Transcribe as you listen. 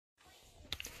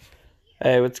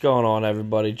Hey, what's going on,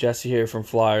 everybody? Jesse here from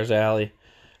Flyers Alley. I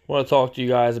want to talk to you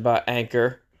guys about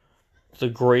Anchor. It's a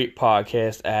great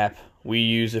podcast app. We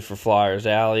use it for Flyers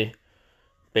Alley.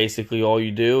 Basically, all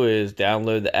you do is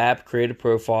download the app, create a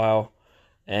profile,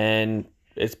 and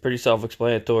it's pretty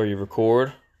self-explanatory. You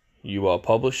record, you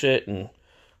publish it, and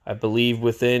I believe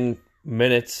within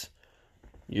minutes,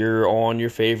 you're on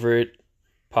your favorite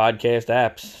podcast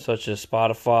apps, such as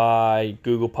Spotify,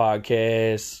 Google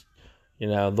Podcasts,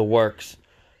 the works.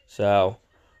 So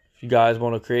if you guys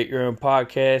want to create your own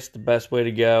podcast, the best way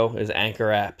to go is Anchor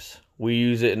Apps. We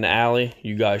use it in the alley.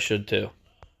 You guys should too.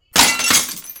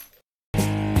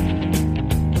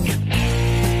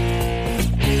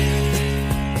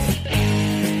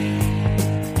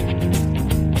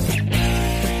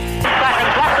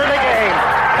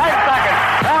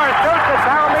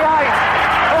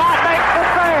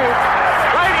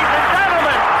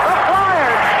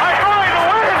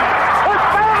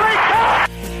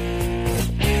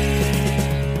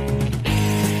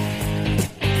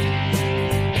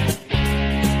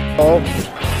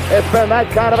 It's been that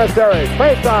kind of a series.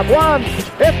 Face off, one.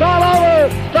 It's all over.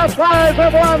 The Flyers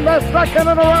have won the second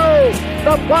in a row.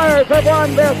 The Flyers have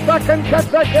won their second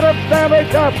consecutive Stanley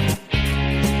Cup.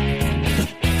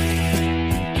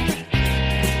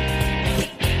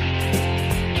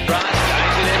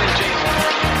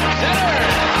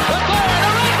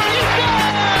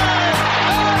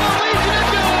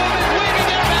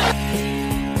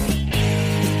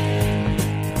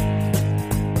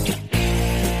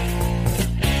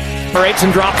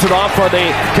 And drops it off for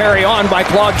the carry on by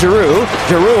Claude Giroux.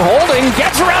 Giroux holding,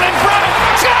 gets around in front.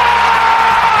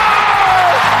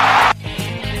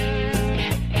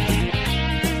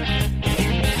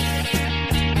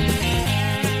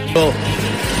 Score!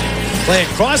 Playing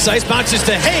cross ice, bounces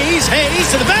to Hayes.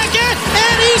 Hayes to the backhand,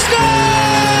 and he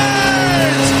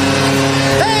scores!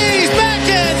 Hayes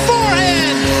backhand,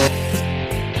 forehand.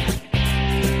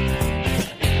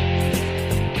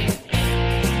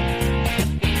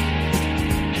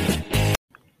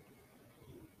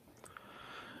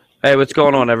 Hey, what's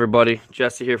going on, everybody?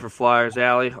 Jesse here for Flyers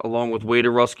Alley, along with Wade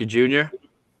Ruska Jr.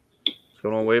 What's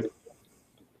going on, Wade?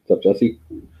 What's up, Jesse?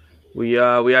 We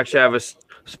actually have a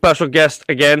special guest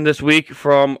again this week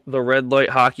from the Red Light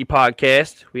Hockey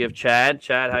Podcast. We have Chad.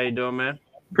 Chad, how you doing, man?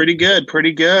 Pretty good.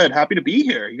 Happy to be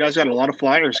here. You guys got a lot of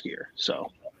Flyers gear,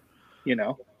 so,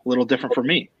 a little different for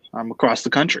me. I'm across the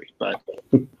country, but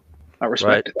I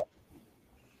respect it.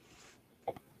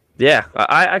 Yeah,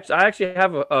 I actually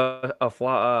have a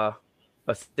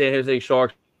San Jose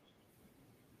Sharks.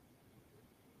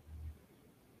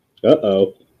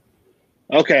 Uh-oh.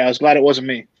 Okay, I was glad it wasn't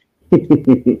me.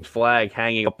 Flag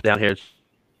hanging up down here.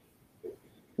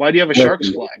 Why do you have a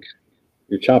Sharks flag?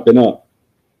 You're chopping up.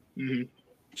 Mm-hmm.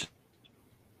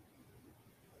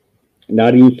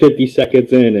 Not even 50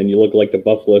 seconds in, and you look like the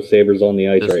Buffalo Sabres on the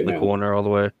ice Just right in the now. Corner all the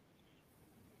way.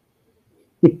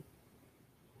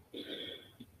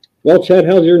 Well, Chad,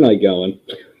 how's your night going?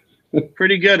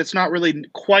 Pretty good. It's not really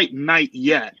quite night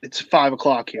yet. It's 5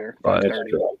 o'clock here. That's 5:30.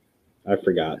 true. I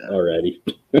forgot already.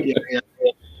 Yeah.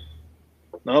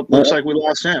 Nope, looks like we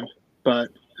lost him, but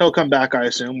he'll come back, I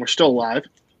assume. We're still alive.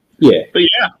 Yeah. But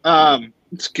yeah,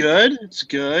 it's good. It's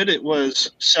good. It was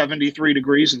 73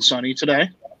 degrees and sunny today.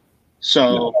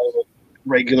 So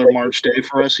regular March day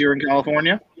for us here in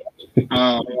California.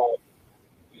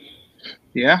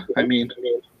 Yeah, I mean,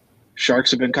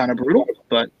 Sharks have been kind of brutal,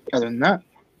 but other than that,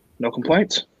 no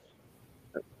complaints.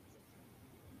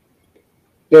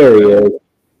 There he is.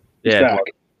 Yeah, back.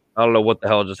 I don't know what the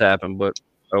hell just happened, but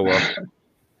oh well.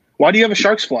 Why do you have a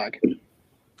Sharks flag?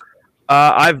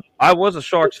 I was a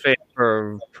Sharks fan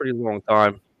for a pretty long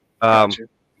time. Gotcha.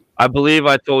 I believe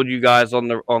I told you guys on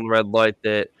the Red Light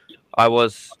that I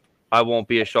won't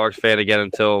be a Sharks fan again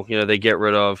until they get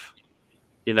rid of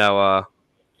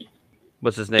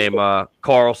what's his name,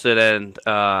 Carlson and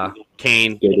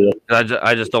Kane.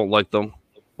 I just don't like them,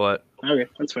 but Okay,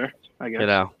 that's fair. I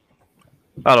guess.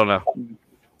 I don't know.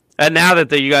 And now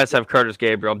that you guys have Curtis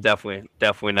Gabriel, I'm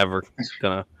definitely never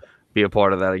gonna be a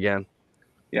part of that again.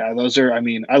 Yeah, those are. I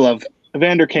mean, I love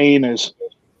Evander Kane.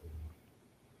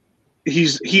 He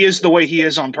is the way he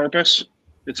is on purpose.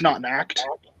 It's not an act.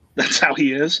 That's how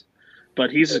he is.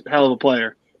 But he's a hell of a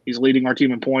player. He's leading our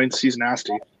team in points. He's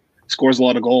nasty. Scores a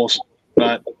lot of goals.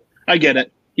 But I get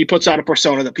it. He puts out a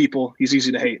persona that he's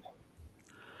easy to hate.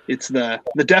 It's the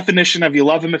definition of you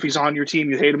love him if he's on your team,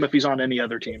 you hate him if he's on any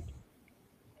other team.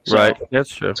 So, Right, that's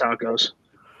true. That's how it goes.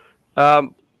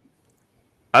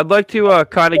 I'd like to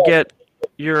kind of get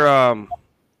your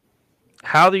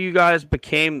how do you guys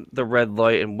became the Red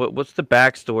Light, and what's the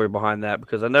backstory behind that?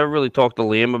 Because I never really talked to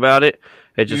Liam about it.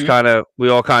 It just we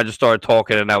all kind of just started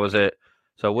talking, and that was it.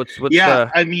 So what's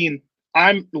I mean,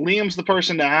 Liam's the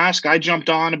person to ask. I jumped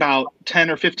on about 10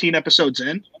 or 15 episodes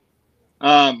in.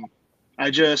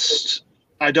 I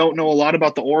don't know a lot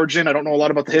about the origin. I don't know a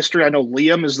lot about the history. I know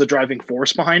Liam is the driving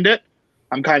force behind it.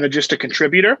 I'm kind of just a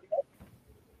contributor.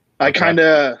 I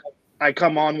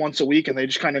come on once a week, and they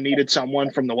just kind of needed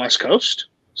someone from the West Coast.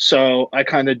 So I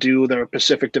kind of do the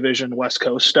Pacific Division West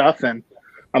Coast stuff. And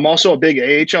I'm also a big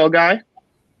AHL guy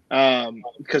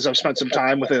because I've spent some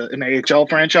time with an AHL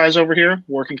franchise over here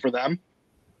working for them.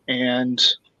 And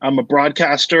I'm a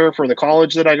broadcaster for the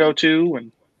college that I go to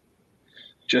and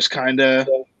just kind of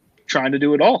trying to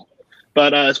do it all.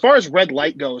 But as far as Red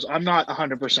Light goes, I'm not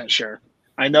 100% sure.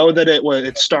 I know that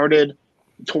it started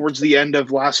towards the end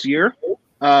of last year.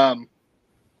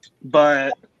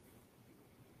 But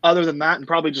other than that, and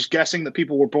probably just guessing that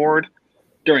people were bored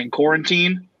during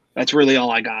quarantine, that's really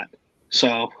all I got.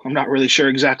 So I'm not really sure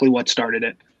exactly what started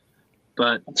it.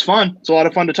 But it's fun. It's a lot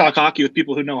of fun to talk hockey with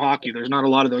people who know hockey. There's not a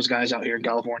lot of those guys out here in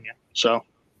California. So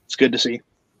it's good to see.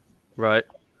 Right.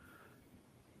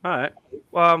 All right.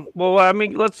 Well, I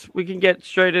mean, we can get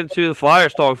straight into the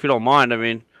Flyers talk if you don't mind. I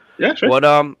mean, yeah, sure. What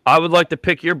I would like to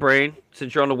pick your brain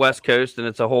since you're on the West Coast and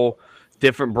it's a whole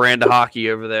different brand of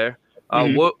hockey over there.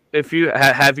 What if you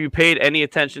have you paid any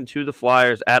attention to the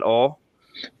Flyers at all?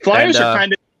 Flyers are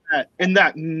kind of in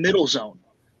that middle zone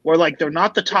where like they're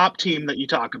not the top team that you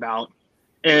talk about.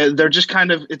 And they're just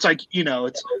kind of, it's like,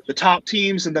 it's the top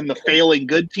teams and then the failing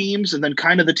good teams and then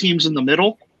kind of the teams in the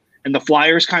middle. And the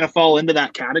Flyers kind of fall into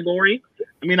that category.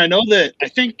 I mean, I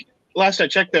think last I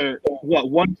checked, they're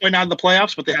 1 point out of the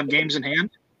playoffs, but they have games in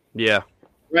hand. Yeah.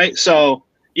 Right. So,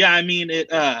 yeah, I mean,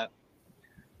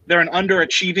 they're an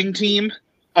underachieving team.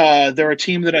 They're a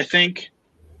team that I think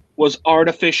was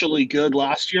artificially good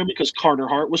last year because Carter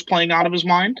Hart was playing out of his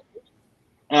mind.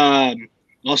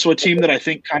 Also a team that I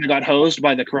think kind of got hosed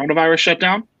by the coronavirus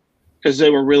shutdown because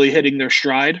they were really hitting their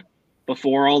stride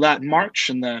before all that in March.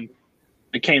 And then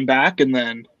they came back, and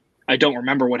then I don't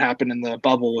remember what happened in the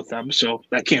bubble with them. So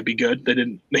that can't be good. They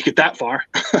didn't make it that far.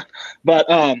 But,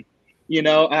 I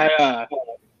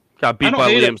got beat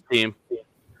by Liam's team.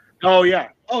 Oh, yeah.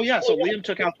 So Liam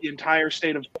took out the entire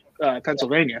state of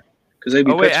Pennsylvania because they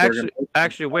beat Pittsburgh.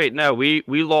 Actually, wait. No, we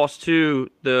lost to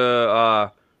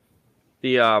the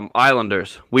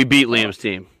Islanders. We beat Liam's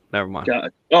team. Never mind.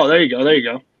 Oh, there you go.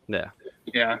 Yeah.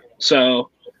 So,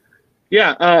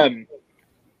 yeah. I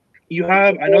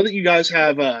know that you guys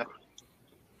have a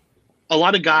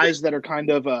lot of guys that are kind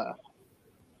of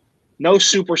no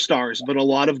superstars, but a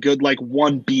lot of good like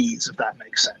 1Bs, if that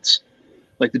makes sense.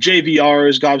 Like the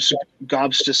JVRs,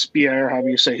 Gobster, however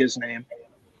you say his name.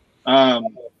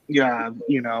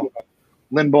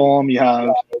 Lindholm, you have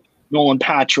Nolan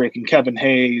Patrick and Kevin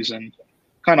Hayes and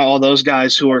kind of all those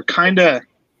guys who are kind of,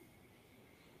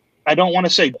 I don't want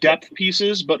to say depth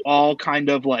pieces, but all kind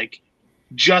of like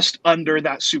just under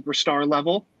that superstar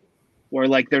level where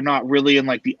like they're not really in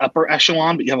like the upper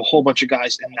echelon, but you have a whole bunch of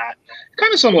guys in that.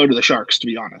 Kind of similar to the Sharks, to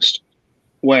be honest,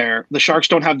 where the Sharks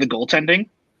don't have the goaltending,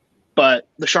 but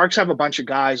the Sharks have a bunch of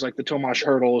guys like the Tomas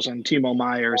Hertls and Timo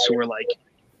Myers who are like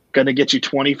going to get you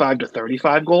 25 to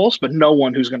 35 goals, but no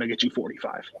one who's going to get you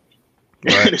 45.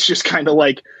 Right. And it's just kind of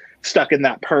like stuck in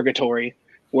that purgatory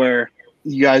where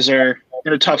you guys are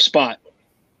in a tough spot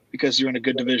because you're in a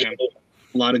good division.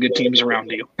 A lot of good teams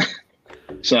around you.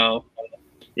 So,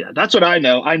 yeah, that's what I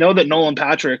know. I know that Nolan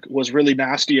Patrick was really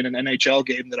nasty in an NHL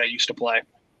game that I used to play,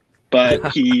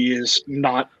 but he is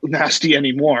not nasty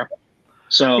anymore.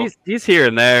 So he's here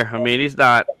and there. I mean, he's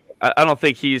not. I don't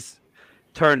think he's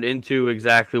turned into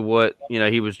exactly what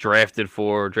he was drafted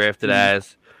for, or drafted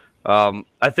as.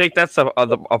 I think that's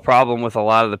a problem with a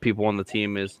lot of the people on the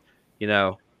team is,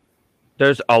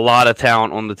 there's a lot of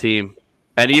talent on the team,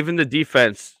 and even the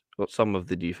defense. Well, some of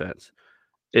the defense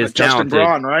is Justin talented.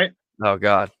 Braun, right? Oh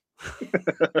God,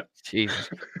 Jesus!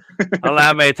 I don't know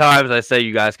how many times I say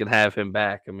you guys can have him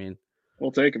back. I mean,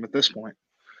 we'll take him at this point,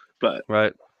 but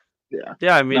right.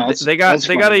 Yeah. I mean, they got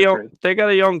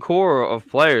a young core of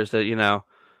players that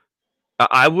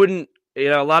I wouldn't.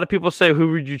 A lot of people say,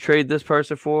 who would you trade this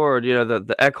person for? Or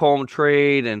the Ekholm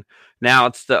trade, and now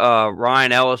it's the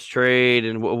Ryan Ellis trade,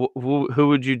 and who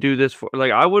would you do this for?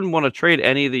 Like, I wouldn't want to trade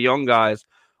any of the young guys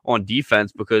on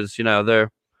defense because they're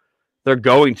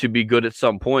going to be good at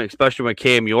some point, especially when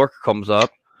Cam York comes up.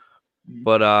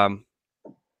 But I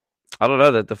don't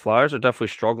know, that the Flyers are definitely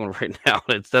struggling right now.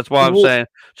 That's why I'm saying,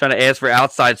 trying to ask for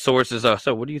outside sources.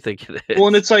 So what do you think it is? Well,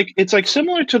 and it's like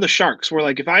similar to the Sharks, where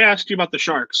like if I asked you about the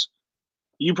Sharks,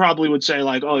 you probably would say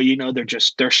like, oh,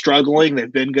 they're struggling.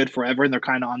 They've been good forever, and they're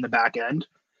kind of on the back end.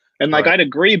 And like, Right. I'd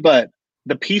agree, but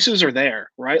the pieces are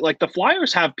there, right? Like the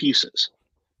Flyers have pieces,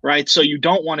 right? So you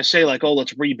don't want to say like, oh,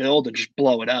 let's rebuild and just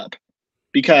blow it up,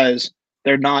 because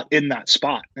they're not in that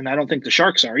spot. And I don't think the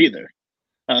Sharks are either.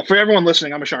 For everyone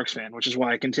listening, I'm a Sharks fan, which is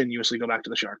why I continuously go back to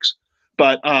the Sharks.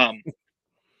 But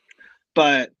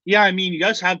yeah, I mean, you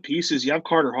guys have pieces. You have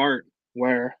Carter Hart,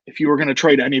 where if you were going to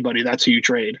trade anybody, that's who you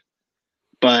trade.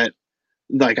 But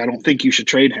like, I don't think you should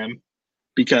trade him,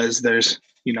 because there's,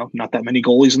 not that many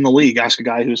goalies in the league. Ask a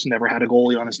guy who's never had a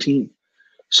goalie on his team.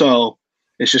 So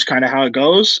it's just kind of how it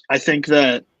goes. I think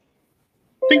the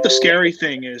scary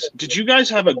thing is, did you guys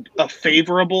have a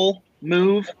favorable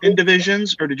move in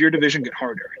divisions, or did your division get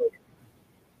harder?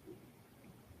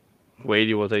 Wade,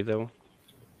 you want to take that one?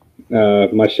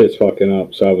 My shit's fucking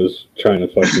up, so I was trying to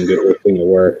fucking get everything to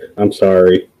work. I'm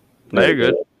sorry. No, you're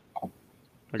good.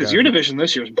 Because your division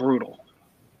this year is brutal.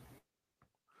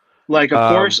 Like,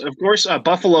 of course,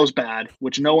 Buffalo's bad,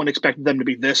 which no one expected them to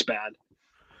be this bad.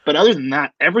 But other than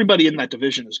that, everybody in that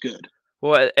division is good.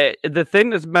 Well, the thing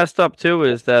that's messed up too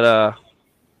is that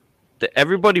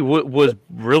everybody was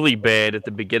really bad at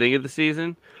the beginning of the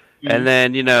season, and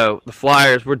then the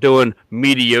Flyers were doing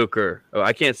mediocre.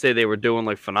 I can't say they were doing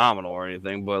like phenomenal or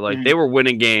anything, but like they were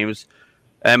winning games,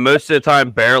 and most of the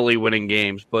time barely winning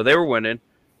games, but they were winning.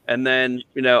 And then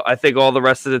I think all the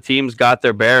rest of the teams got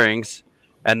their bearings,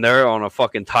 and they're on a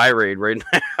fucking tirade right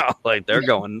now. Like they're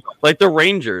going like the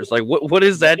Rangers. Like what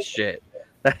is that shit?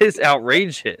 That is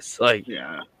outrageous. Like,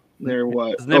 yeah, they're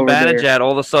what? Zibanejad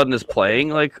all of a sudden is playing.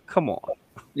 Like, come on.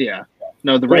 Yeah,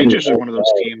 no, the Rangers are one of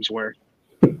those teams where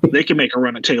they can make a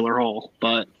run at Taylor Hall,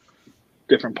 but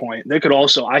different point. They could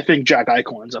also, I think Jack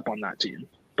Eichel ends up on that team,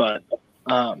 but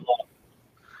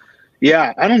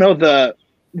yeah, I don't know.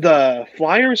 The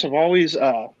Flyers have always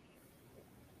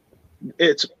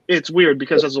it's weird,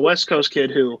 because as a West Coast kid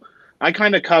who I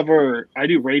kind of I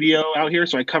do radio out here,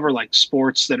 so I cover like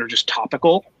sports that are just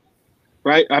topical,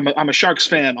 right? I'm a Sharks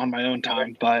fan on my own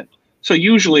time, but so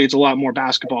usually it's a lot more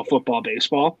basketball, football,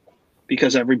 baseball,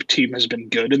 because every team has been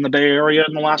good in the Bay Area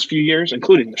in the last few years,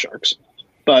 including the Sharks.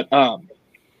 But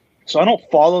so I don't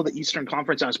follow the Eastern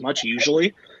Conference as much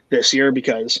usually this year,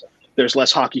 because there's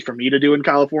less hockey for me to do in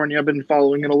California. I've been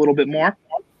following it a little bit more.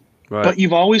 Right. But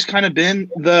you've always kind of been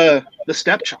the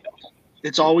stepchild.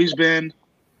 It's always been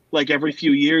like every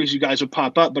few years you guys would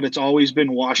pop up, but it's always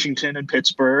been Washington and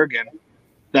Pittsburgh, and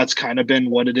that's kind of been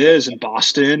what it is, in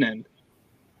Boston and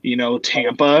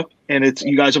Tampa, and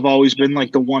you guys have always been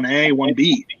like the 1A,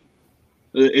 1B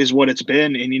is what it's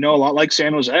been. And a lot like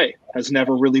San Jose has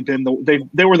never really been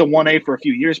they were the 1A for a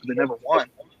few years, but they never won,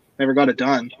 never got it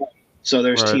done. So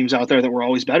there's teams out there that were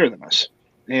always better than us.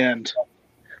 And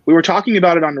we were talking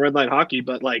about it on Red Light Hockey,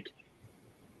 but like,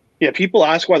 yeah, people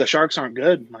ask why the Sharks aren't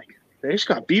good. Like, they just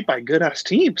got beat by good ass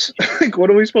teams. Like, what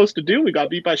are we supposed to do? We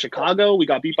got beat by Chicago. We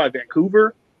got beat by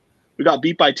Vancouver. We got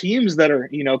beat by teams that are,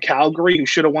 Calgary, who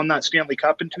should have won that Stanley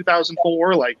Cup in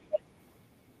 2004. Like,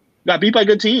 got beat by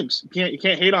good teams. You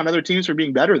can't hate on other teams for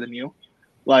being better than you.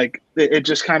 Like, it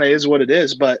just kind of is what it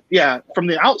is. But yeah, from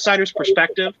the outsider's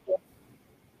perspective,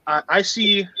 I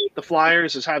see the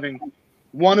Flyers as having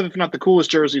one of, if not the coolest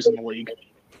jerseys in the league,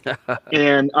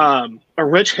 and a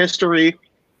rich history.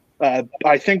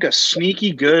 I think a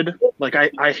sneaky good, like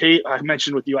I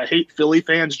mentioned with you, I hate Philly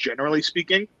fans generally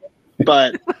speaking,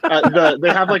 but they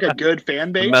have like a good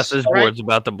fan base. The message board's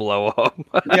about to blow up.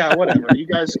 Yeah, whatever. You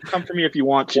guys come for me if you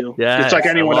want to. Yeah, it's like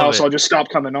anyone else. I'll just stop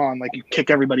coming on. Like, you kick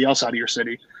everybody else out of your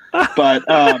city. But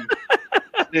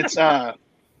it's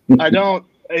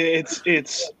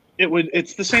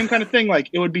the same kind of thing. Like,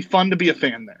 it would be fun to be a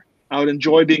fan there. I would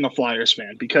enjoy being a Flyers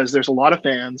fan, because there's a lot of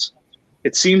fans.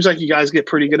 It seems like you guys get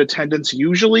pretty good attendance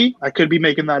usually. I could be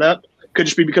making that up. Could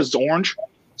just be because it's orange.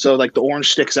 So, like, the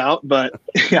orange sticks out. But,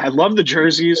 yeah, I love the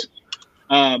jerseys.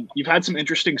 You've had some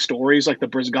interesting stories, like the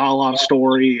Brizgalov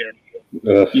story.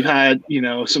 And you've had,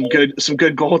 some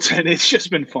good goals. And it's just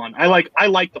been fun. I like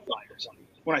the Flyers.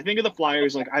 When I think of the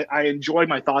Flyers, like, I enjoy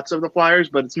my thoughts of the Flyers,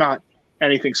 but it's not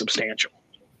anything substantial.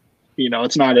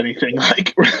 It's not anything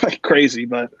like crazy,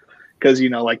 but because,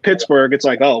 like Pittsburgh, it's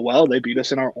like, oh, well, they beat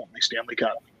us in our only Stanley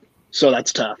Cup. So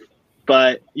that's tough.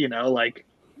 But, like,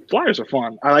 Flyers are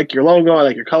fun. I like your logo. I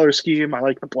like your color scheme. I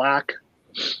like the black.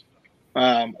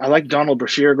 I like Donald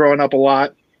Brashear growing up a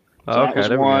lot. So that was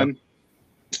one.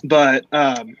 But,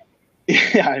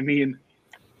 yeah, I mean,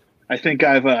 I think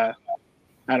I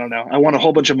don't know. I won a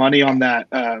whole bunch of money on that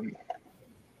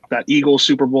Eagles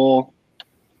Super Bowl.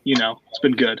 It's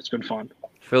been good. It's been fun.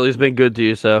 Philly's been good to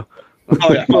you, so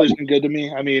Oh yeah, Philly's been good to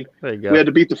me. I mean, There you go. we had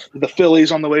to beat the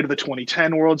Phillies on the way to the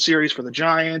 2010 World Series for the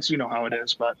Giants. You know how it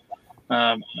is, but no,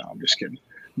 I'm just kidding.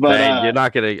 But Hey, you're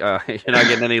not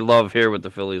getting any love here with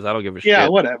the Phillies. I don't give a yeah,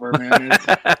 shit. whatever, man. It's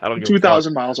I don't give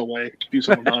 2,000 miles away. Do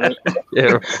something about it.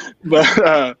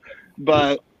 Yeah.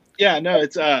 But yeah, no,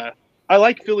 it's I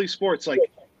like Philly sports. Like,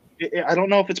 I don't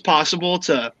know if it's possible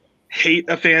to hate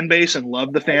a fan base and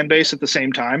love the fan base at the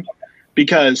same time,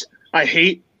 because I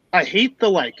hate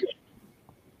the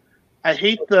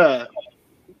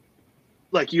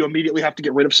you immediately have to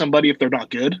get rid of somebody if they're not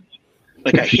good.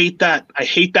 Like, I hate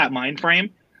that mind frame.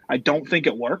 I don't think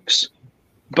it works.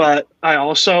 But I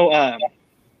also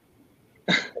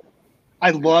I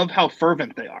love how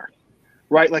fervent they are.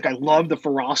 Right? Like, I love the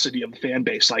ferocity of the fan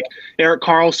base. Like, Eric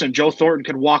Carlson, Joe Thornton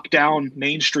could walk down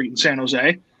Main Street in San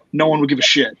Jose. No one would give a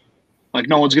shit. Like,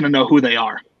 no one's going to know who they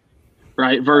are.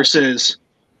 Right? Versus,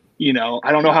 I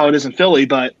don't know how it is in Philly,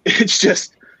 but it's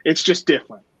just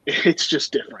different. It's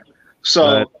just different.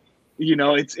 So,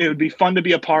 Right. it would be fun to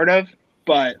be a part of,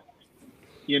 but,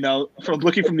 from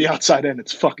looking from the outside in,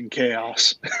 it's fucking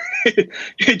chaos.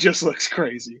 It just looks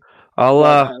crazy.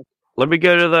 Let me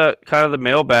go to the kind of the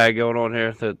mailbag going on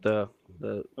here. The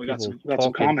We got some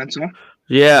talking. comments, huh?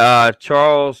 Yeah,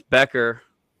 Charles Becker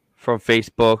from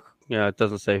Facebook. It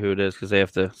doesn't say who it is because they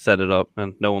have to set it up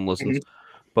and no one listens.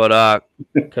 But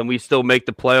can we still make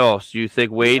the playoffs? Do you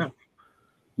think Wade?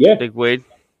 Yeah, Think Wade?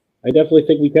 I definitely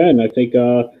think we can. I think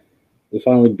we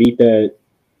finally beat that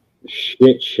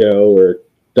shit show or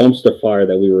dumpster fire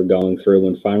that we were going through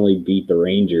and finally beat the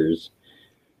Rangers.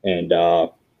 And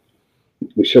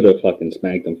we should have fucking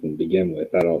smacked them from the begin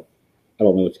with. I don't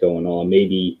know what's going on.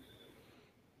 Maybe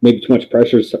too much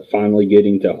pressure is finally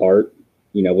getting to Hart,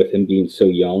 with him being so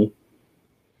young.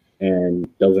 And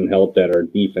doesn't help that our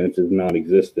defense is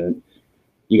non-existent.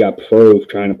 You got Prove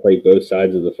trying to play both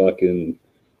sides of the fucking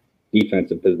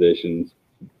defensive positions.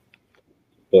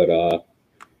 But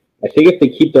I think if they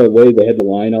keep the way they had the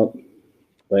lineup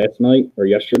last night or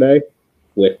yesterday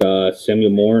with Samuel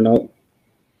Morin up,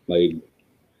 like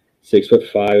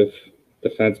 6'5"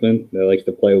 defenseman that likes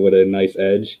to play with a nice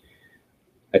edge,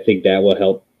 I think that will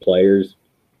help players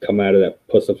come out of that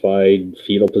pussified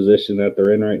fetal position that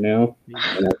they're in right now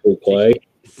and actually play.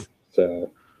 So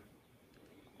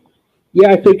yeah,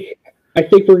 I think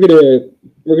we're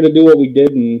gonna do what we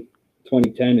did in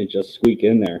 2010 and just squeak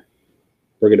in there.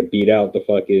 We're gonna beat out the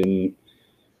fucking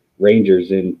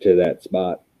Rangers into that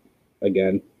spot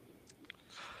again.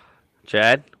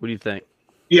 Chad, what do you think?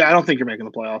 Yeah, I don't think you're making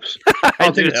the playoffs. I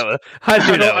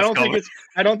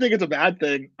don't think it's a bad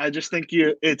thing. I just think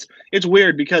it's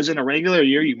weird because in a regular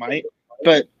year you might,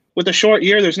 but with a short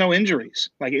year there's no injuries.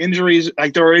 Like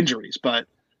there are injuries, but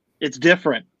it's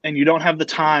different and you don't have the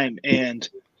time, and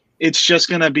it's just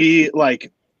gonna be like,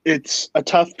 it's a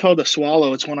tough pill to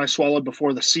swallow. It's one I swallowed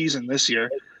before the season this year,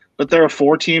 but there are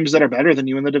 4 teams that are better than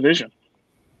you in the division.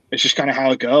 It's just kind of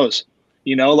how it goes.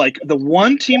 Like, the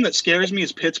one team that scares me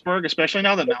is Pittsburgh, especially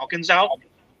now that Malkin's out.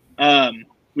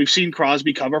 We've seen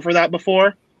Crosby cover for that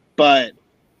before, but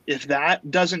if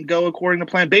that doesn't go according to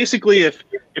plan, basically if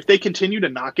they continue to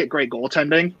not get great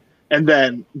goaltending and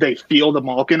then they feel the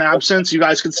Malkin absence, you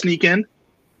guys could sneak in.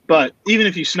 But even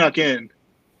if you snuck in,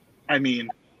 I mean,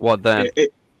 what then?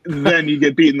 Then you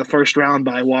get beat in the first round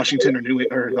by Washington or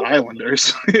the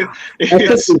Islanders. I think we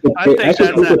could take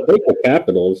the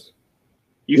Capitals.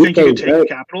 You think you could take the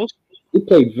Capitals? We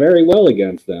played very well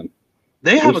against them.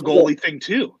 They have a goalie thing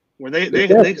too, where they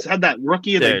had that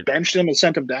rookie and they benched him and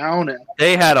sent him down. And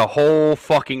they had a whole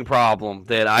fucking problem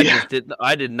that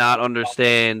I did not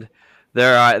understand.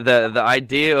 The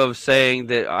idea of saying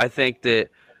that I think that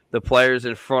the players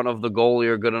in front of the goalie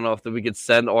are good enough that we could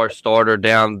send our starter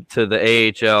down to the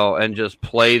AHL and just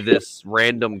play this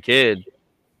random kid.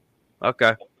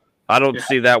 Okay. I don't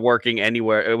see that working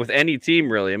anywhere with any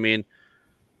team, really. I mean,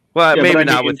 well, yeah, maybe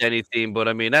not with any team, but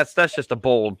I mean, that's just a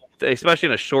bold, especially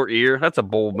in a short year. That's a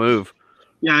bold move.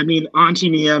 Yeah, I mean,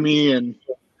 Antti Niemi and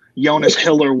Jonas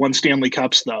Hiller won Stanley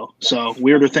Cups, though, so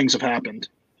weirder things have happened.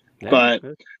 Yeah,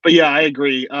 but yeah, I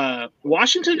agree.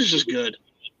 Washington is just good.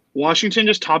 Washington,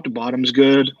 just top to bottom, is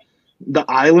good. The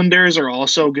Islanders are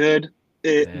also good.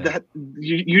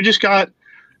 You just got,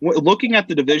 looking at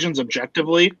the divisions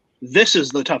objectively, this is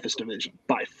the toughest division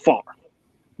by far.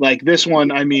 Like, this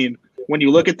one, I mean, when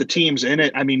you look at the teams in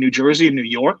it, I mean, New Jersey and New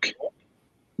York,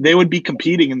 they would be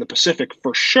competing in the Pacific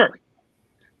for sure.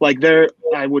 Like,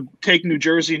 I would take New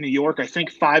Jersey and New York, I think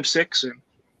 5-6 in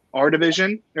our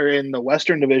division, or in the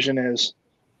Western division is,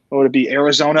 what would it be,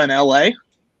 Arizona and LA?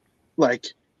 Like,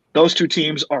 those two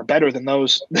teams are better than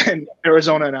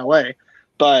Arizona and LA.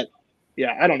 But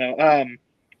yeah, I don't know.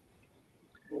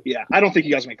 Yeah, I don't think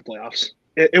you guys make the playoffs.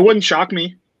 It wouldn't shock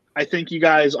me. I think you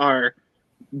guys are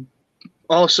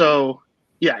also,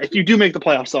 yeah, if you do make the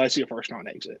playoffs, though, I see a first-round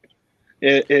exit.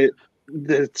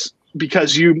 It's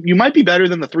because you might be better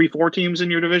than the 3-4 teams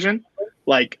in your division.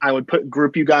 Like, I would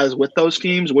group you guys with those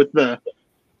teams, with the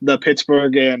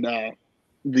Pittsburgh and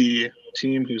the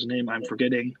team whose name I'm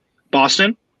forgetting,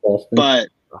 Boston. But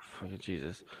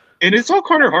Jesus, and it's all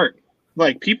Carter Hart.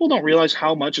 Like, people don't realize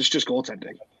how much it's just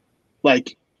goaltending.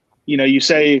 Like, you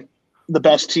say the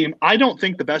best team. I don't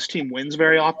think the best team wins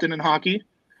very often in hockey,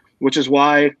 which is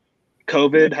why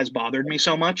COVID has bothered me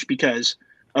so much, because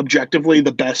objectively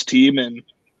the best team in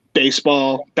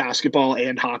baseball, basketball,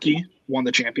 and hockey won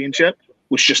the championship,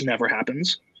 which just never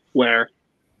happens, where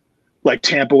like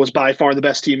Tampa was by far the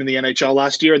best team in the NHL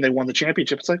last year and they won the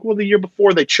championship. It's like, well, the year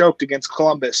before they choked against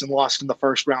Columbus and lost in the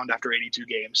first round after 82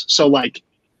 games. So like,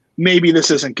 maybe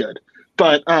this isn't good,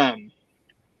 but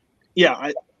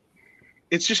yeah,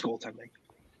 it's just goaltending.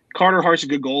 Carter Hart's a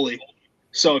good goalie.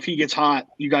 So if he gets hot,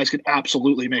 you guys could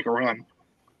absolutely make a run,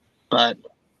 but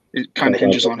it kind of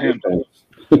hinges on him.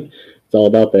 It's all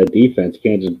about that defense. You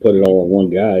can't just put it all on one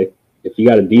guy. If you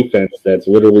got a defense that's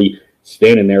literally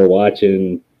standing there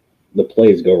watching the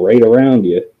plays go right around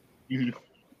you,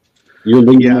 you're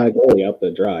leaving that goalie out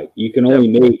to dry. You can only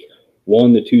make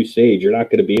 1 to 2 saves. You're not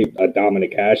going to be a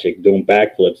Dominik Hasek doing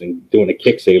backflips and doing a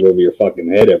kick save over your fucking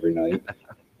head every night.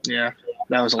 Yeah,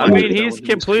 that was. I mean, he's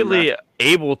completely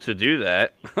able to do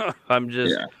that. I'm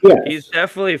just, he's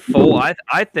definitely full.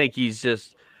 I think he's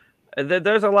just.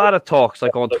 There's a lot of talks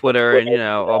like on Twitter and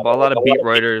a lot of beat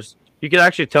writers. You can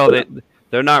actually tell that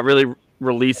they're not really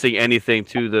releasing anything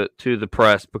to the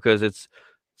press because it's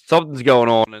something's going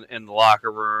on in the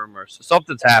locker room or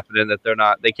something's happening that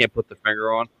they can't put their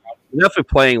finger on. They're definitely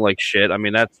playing like shit. I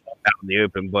mean, that's out in the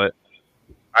open, but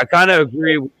I kind of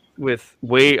agree with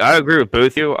Wade. I agree with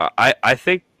both of you. I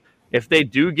think if they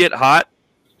do get hot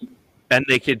and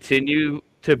they continue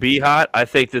to be hot, I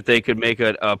think that they could make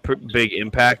a big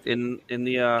impact in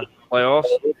the playoffs.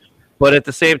 But at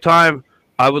the same time,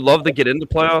 I would love to get into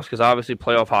playoffs because obviously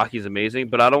playoff hockey is amazing.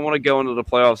 But I don't want to go into the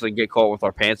playoffs and get caught with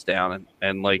our pants down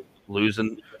and like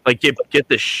losing, like get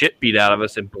the shit beat out of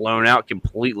us and blown out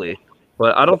completely.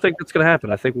 But I don't think that's going to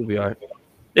happen. I think we'll be all right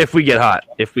if we get hot.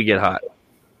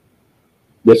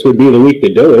 This would be the week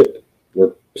to do it.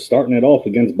 We're starting it off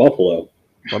against Buffalo.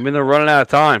 I mean, they're running out of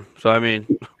time. So, I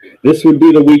mean, this would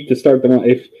be the week to start the run.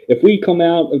 If we come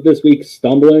out of this week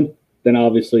stumbling, then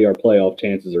obviously our playoff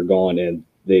chances are gone, and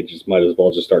they just might as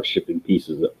well just start shipping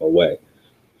pieces away.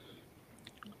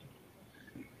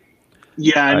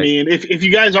 Yeah, I mean, if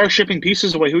you guys are shipping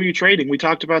pieces away, who are you trading? We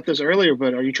talked about this earlier,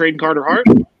 but are you trading Carter Hart?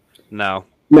 No,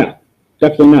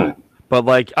 definitely not. But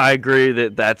like, I agree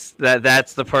that's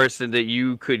the person that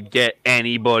you could get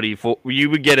anybody for. You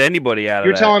would get anybody out of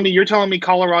that. You're telling me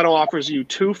Colorado offers you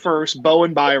 2 firsts, Bo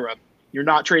and Byram. You're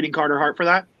not trading Carter Hart for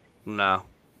that? No.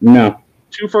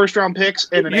 2 first-round picks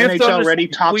and an NHL-ready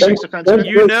top 6 defenseman.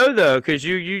 You know, though, because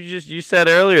you said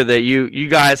earlier that you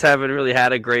guys haven't really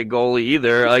had a great goalie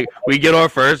either. Like, we get our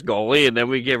first goalie and then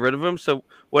we get rid of him. So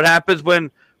what happens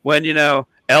when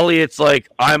Elliott's like,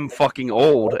 I'm fucking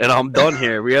old and I'm done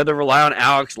here? We either rely on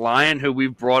Alex Lyon, who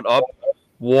we've brought up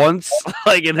once,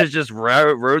 like, and has just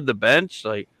rode the bench.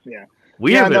 Like,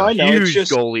 we have a huge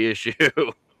goalie issue.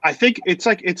 I think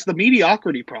it's the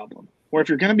mediocrity problem, where if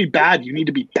you're going to be bad, you need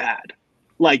to be bad.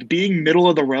 Like, being middle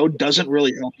of the road doesn't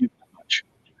really help you that much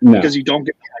because you don't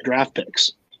get high draft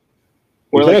picks.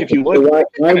 Or like, if you look,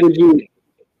 why would you?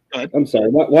 I'm sorry.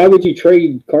 Why would you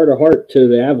trade Carter Hart to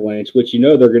the Avalanche, which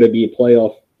they're going to be a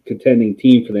playoff contending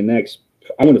team for the next,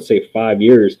 I'm going to say 5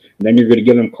 years, and then you're going to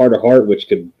give them Carter Hart, which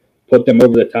could put them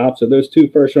over the top. So those 2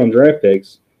 first-round draft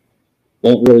picks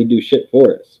won't really do shit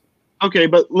for us. Okay,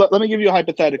 but let me give you a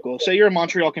hypothetical. Say you're a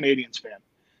Montreal Canadiens fan.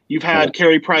 You've had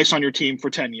Carey Price on your team for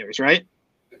 10 years, right?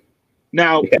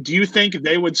 Now, do you think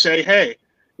they would say, hey,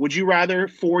 would you rather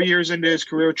 4 years into his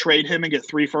career trade him and get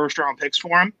 3 first-round picks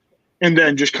for him and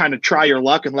then just kind of try your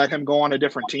luck and let him go on a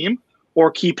different team, or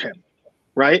keep him,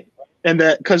 right? And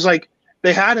that, because like,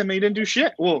 they had him, he didn't do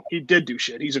shit. Well, he did do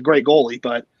shit. He's a great goalie,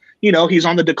 but he's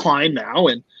on the decline now,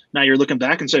 and now you're looking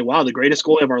back and say, wow, the greatest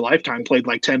goalie of our lifetime played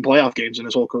like 10 playoff games in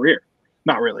his whole career.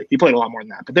 Not really. He played a lot more than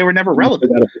that, but they were never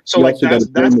relevant. So like, that's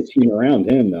the team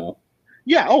around him, though.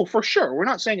 Yeah, oh, for sure. We're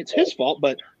not saying it's his fault,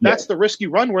 but that's the risk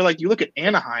you run, where like, you look at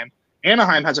Anaheim.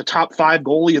 Anaheim has a top 5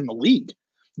 goalie in the league.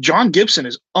 John Gibson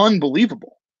is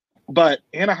unbelievable, but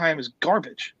Anaheim is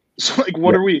garbage. So like,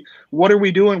 what are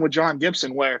we doing with John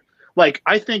Gibson? Where like,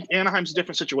 I think Anaheim's a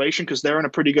different situation because they're in a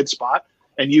pretty good spot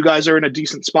and you guys are in a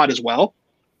decent spot as well.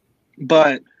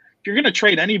 But if you're going to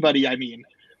trade anybody, I mean,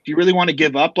 Do you really want to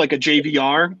give up like a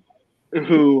JVR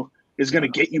who is going to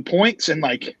get you points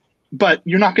but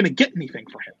you're not going to get anything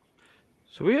for him?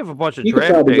 So we have a bunch of You could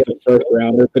draft probably picks. get a first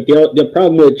rounder, but the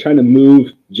problem with trying to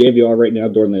move JVR right now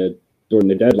during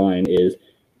the deadline is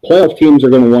playoff teams are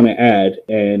going to want to add,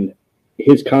 and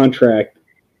his contract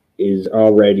is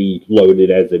already loaded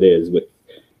as it is. With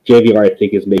JVR, I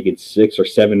think is making $6 or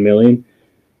 $7 million.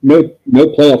 No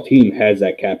playoff team has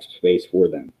that cap space for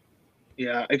them.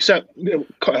 Yeah, except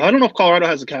I don't know if Colorado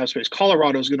has the cap space.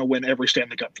 Colorado is going to win every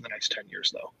Stanley Cup for the next 10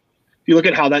 years, though. If you look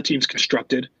at how that team's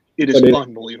constructed, it is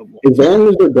unbelievable. As long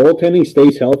as their goaltending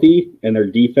stays healthy and their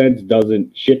defense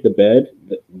doesn't shit the bed,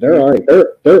 they're all right.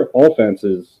 Their offense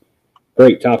is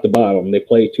great top to bottom. They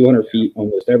play 200 feet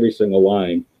almost every single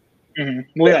line.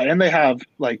 Mm-hmm. Well, yeah, and they have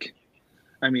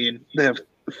they have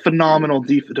phenomenal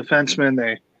defensemen.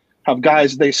 They have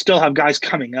guys. They still have guys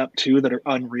coming up too that are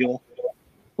unreal.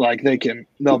 Like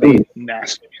they'll be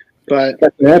nasty. But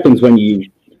that's what happens when you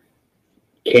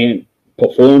can't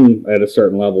perform at a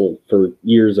certain level for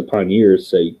years upon years.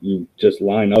 So you just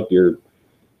line up your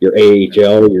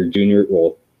AHL, your junior.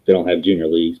 Well, they don't have junior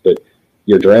leagues, but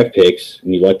your draft picks,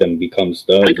 and you let them become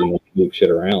studs and move shit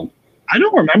around. I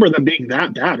don't remember them being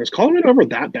that bad. Was Colorado ever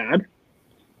that bad?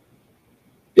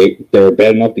 They're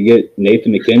bad enough to get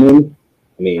Nathan McKinnon.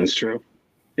 I mean, that's true.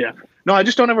 Yeah. No, I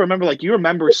just don't ever remember. Like, you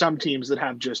remember some teams that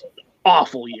have just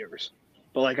awful years,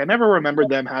 but like I never remembered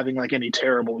them having like any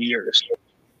terrible years.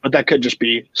 But that could just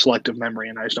be selective memory,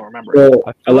 and I just don't remember. Well,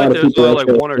 I feel like there's only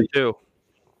like one or two.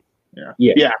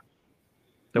 Yeah.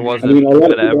 There wasn't. I mean, a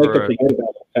lot of people like to forget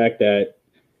about the fact that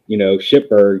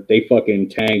Shipburg, they fucking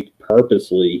tanked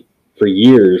purposely for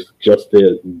years just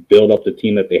to build up the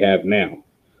team that they have now.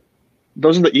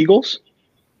 Those are the Eagles?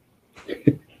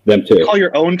 Them too. You call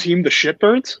your own team the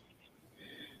Shitbirds?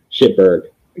 Shitburg.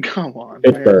 Come on.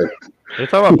 Pittsburgh. You're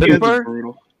talking about Pittsburgh?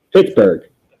 Brutal. Pittsburgh.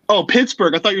 Oh,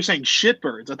 Pittsburgh. I thought you were saying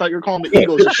shitbirds. I thought you were calling the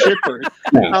Eagles shitbirds.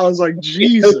 No. I was like,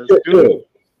 Jesus.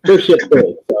 They're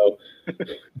shitbirds. So.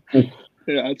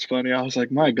 Yeah, that's funny. I was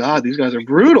like, my God, these guys are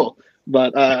brutal.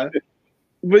 But yeah,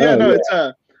 it's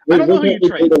I don't know who you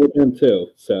trade with them too.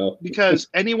 So because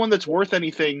anyone that's worth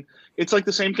anything, it's like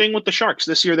the same thing with the Sharks.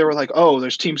 This year they were like, oh,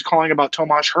 there's teams calling about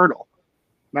Tomas Hertl.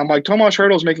 And I'm like, Tomas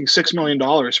Hertl's making $6 million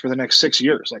for the next 6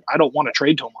 years. Like, I don't want to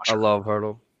trade Tomas Hertl. I love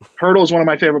Hertl. Hertl is one of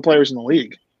my favorite players in the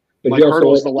league. but Like,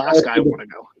 Hertl is the last guy I want to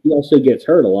go. He also gets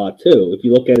hurt a lot too. If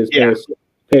you look at his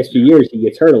past few years, he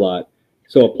gets hurt a lot.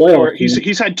 So a playoff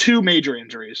he's had 2 major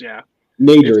injuries, yeah.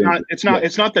 Major. It's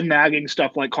not the nagging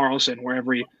stuff like Carlson where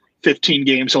every 15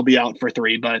 games he'll be out for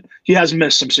 3, but he has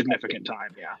missed some significant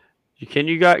time, yeah. Can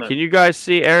you guys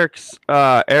see Eric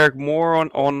Moore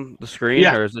on the screen,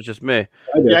 or is it just me?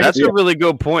 That's a really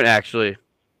good point, actually.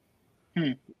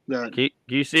 Can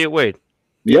you see it, Wade?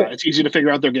 Yeah, it's easy to figure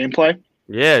out their gameplay.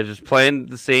 Yeah, just playing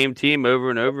the same team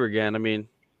over and over again. I mean,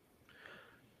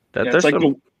 this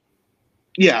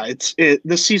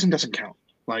season doesn't count.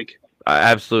 Like,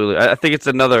 absolutely, I think it's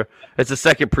a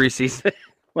second preseason.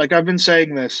 Like, I've been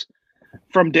saying this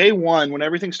from day one when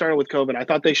everything started with COVID. I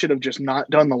thought they should have just not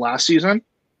done the last season,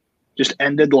 just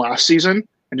ended the last season,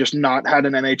 and just not had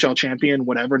an NHL champion,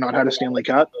 whatever, not had a Stanley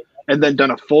Cup, and then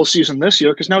done a full season this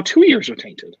year because now 2 years are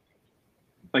tainted.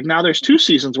 Like, now there's 2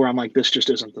 seasons where I'm like, this just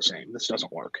isn't the same. This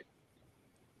doesn't work.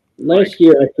 Last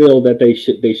year, I feel that they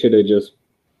should have just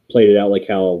played it out like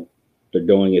how they're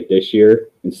doing it this year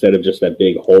instead of just that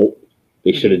big hole.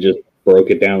 They should have just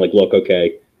broke it down like, look,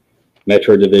 okay,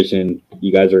 Metro Division,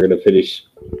 you guys are going to finish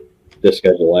this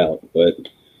schedule out. But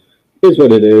it is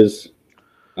what it is.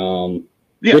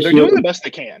 They're doing the best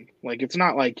they can. Like, it's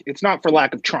not for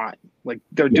lack of trying. Like,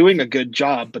 they're doing a good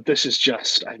job, but this is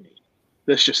just,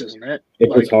 this just isn't it.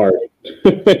 It's hard.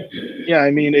 Yeah, I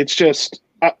mean, it's just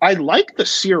I like the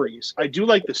series. I do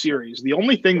like the series. The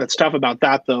only thing that's tough about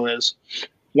that, though, is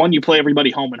one, you play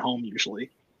everybody home and home usually.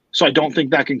 So I don't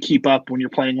think that can keep up when you're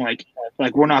playing like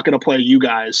we're not going to play you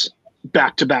guys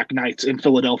back-to-back nights in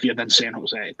Philadelphia then San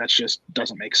Jose. That just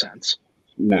doesn't make sense.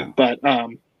 No. But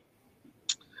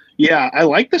yeah, I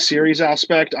like the series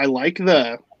aspect. I like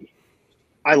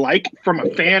from a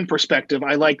fan perspective,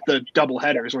 I like the double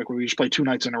headers, like where we just play 2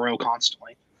 nights in a row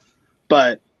constantly.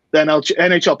 But then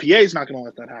NHLPA is not going to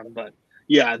let that happen. But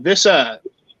yeah, this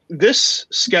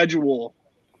schedule,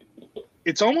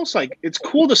 it's almost like it's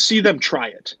cool to see them try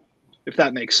it, if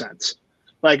that makes sense.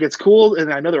 Like, it's cool,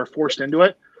 and I know they're forced into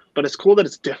it, but it's cool that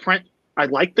it's different. I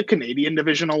like the Canadian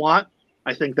division a lot.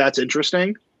 I think that's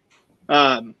interesting.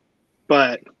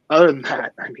 But other than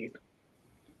that, I mean,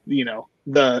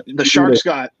 the Sharks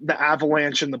got the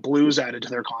Avalanche and the Blues added to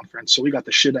their conference, so we got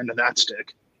the shit end of that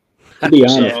stick. To be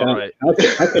honest, So, right.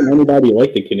 how can anybody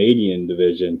like the Canadian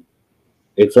division?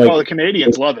 It's like the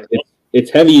Canadians love it.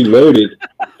 it's heavy loaded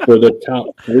for the top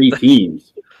 3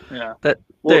 teams. Yeah.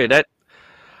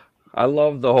 I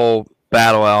love the whole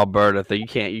Battle Alberta thing. You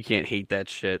can't hate that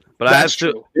shit. But I That's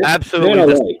true. absolutely Yeah,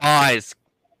 right. despise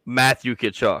Matthew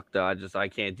Tkachuk. Though I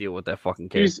can't deal with that fucking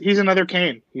kid. He's another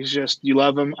Kane. He's just, you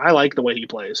love him. I like the way he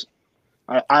plays.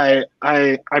 I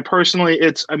personally,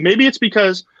 maybe it's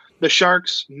because the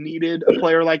Sharks needed a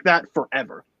player like that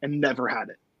forever and never had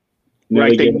it. Now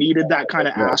Right? They get it. needed that kind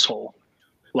of Yeah. asshole.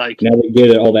 Like, Now they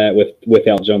get all that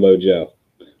without Jumbo Joe.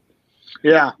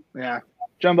 yeah.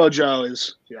 Jumbo Joe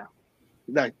is,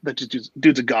 that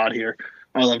dude's a god here.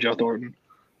 I love Joe Thornton.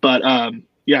 But,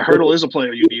 Hurdle is a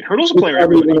player you need. Hurdle's a player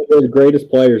Probably everybody. one of the greatest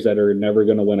players that are never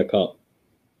going to win a cup.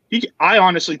 I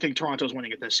honestly think Toronto's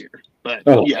winning it this year. But,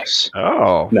 Oh. yes.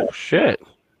 Oh No. shit!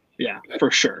 Yeah, for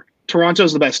sure.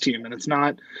 Toronto's the best team, and it's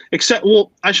not except.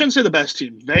 Well, I shouldn't say the best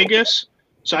team. Vegas.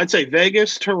 So I'd say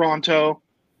Vegas, Toronto,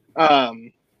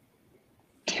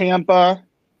 Tampa.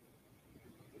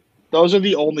 Those are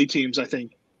the only teams I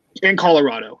think, in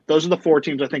Colorado. Those are the 4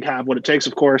 teams I think have what it takes.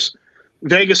 Of course,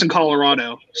 Vegas and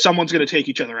Colorado. Someone's going to take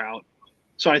each other out.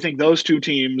 So I think those 2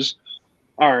 teams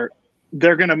are.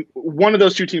 They're going to. One of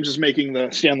those 2 teams is making the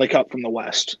Stanley Cup from the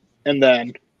West, and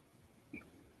then.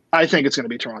 I think it's going to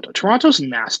be Toronto. Toronto's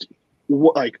nasty.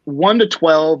 Like 1 to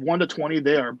 12, 1 to 20,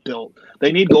 they are built.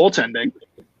 They need goaltending,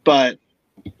 but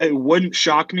it wouldn't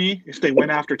shock me if they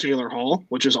went after Taylor Hall,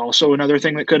 which is also another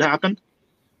thing that could happen.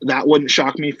 That wouldn't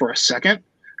shock me for a second. It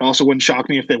also wouldn't shock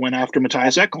me if they went after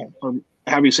Matthias Ekholm, or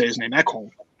how do you say his name, Ekholm.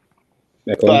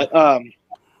 But how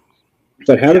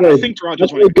do I they think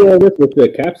Toronto's how do they winning. deal with the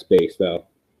cap space though?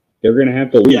 They're going to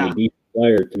have to lose Yeah. a decent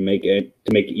player to make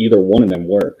either one of them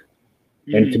work.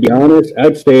 And Mhm. to be honest,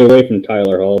 I'd stay away from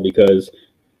Tyler Hall because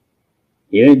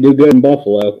he didn't do good in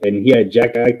Buffalo, and he had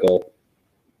Jack Eichel.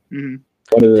 Mhm.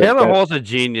 One of the Taylor best- Hall's a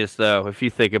genius, though. If you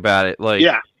think about it, like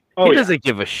Yeah. he doesn't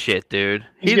give a shit, dude.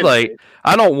 He's He getting like paid.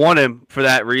 I don't want him for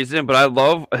that reason, but I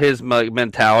love his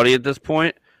mentality at this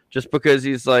point. Just because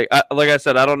he's like I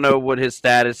said, I don't know what his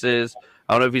status is.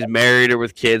 I don't know if he's married or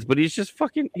with kids, but he's just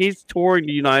he's touring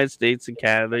the United States and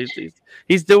Canada.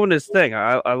 He's doing his thing.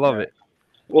 I love it.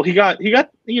 Well, he got,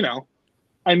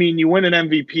 I mean, you win an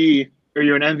MVP or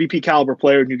you're an MVP caliber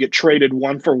player and you get traded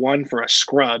 1-for-1 for a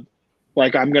scrub.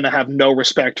 Like, I'm going to have no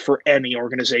respect for any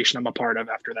organization I'm a part of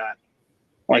after that.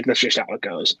 Like, that's just how it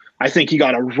goes. I think he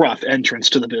got a rough entrance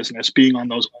to the business being on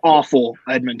those awful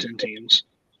Edmonton teams.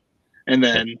 And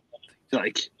then,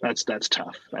 like, that's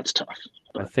tough. That's tough.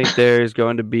 I think there's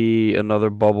going to be another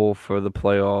bubble for the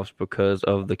playoffs because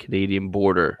of the Canadian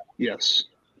border. Yes.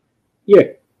 Yeah,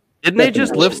 Didn't they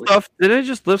just lift Absolutely. stuff? Didn't they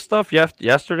just lift stuff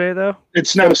yesterday though?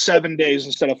 It's now 7 days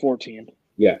instead of 14.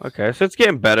 yeah. Okay, so it's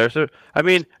getting better. So I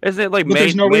mean, isn't it like But May,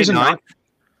 there's no May reason 9th? not.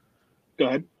 Go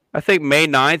ahead. I think May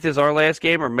 9th is our last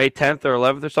game, or May 10th or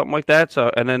 11th or something like that.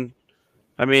 So and then,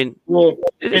 I mean, Well,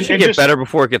 it and should get just- better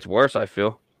before it gets worse. I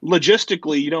feel.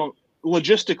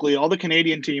 logistically, all the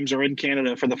Canadian teams are in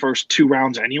Canada for the first 2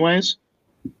 rounds anyways.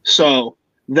 So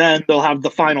then they'll have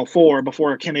the final 4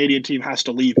 before a Canadian team has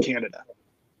to leave Canada.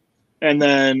 And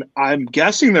then I'm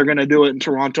guessing they're going to do it in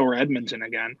Toronto or Edmonton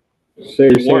again. So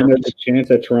you're saying there's a chance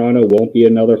that Toronto won't be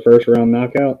another first-round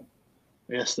knockout?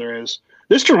 Yes, there is.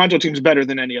 This Toronto team's better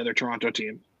than any other Toronto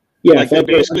team. Yeah, Like, they that's what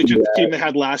basically I'm just the saying. team they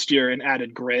had last year and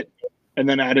added grit and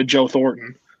then added Joe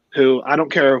Thornton, who I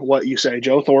don't care what you say,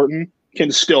 Joe Thornton can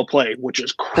still play, which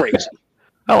is crazy.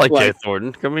 I like Like, Jay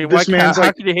Thornton. I mean, this man's how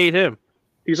like- can you hate him?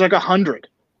 He's like 100.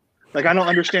 Like, I don't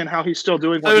understand how he's still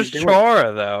doing what So he's is doing.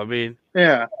 Chara, though. I mean,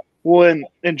 Yeah. Well,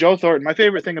 and Joe Thornton, my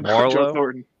favorite thing about Joe Marlowe?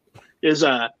 Thornton is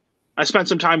I spent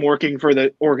some time working for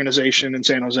the organization in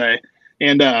San Jose,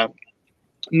 and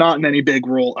not in any big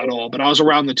role at all, but I was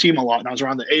around the team a lot, and I was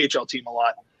around the AHL team a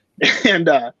lot. And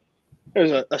there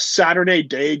was a Saturday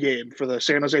day game for the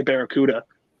San Jose Barracuda,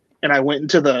 and I went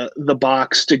into the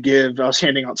box I was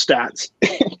handing out stats.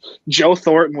 Joe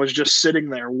Thornton was just sitting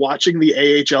there watching the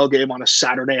AHL game on a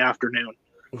Saturday afternoon,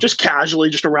 just casually,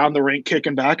 just around the rink,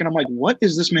 kicking back. And I'm like, what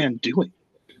is this man doing?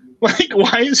 Like,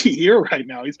 why is he here right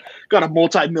now? He's got a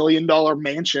multi-million-dollar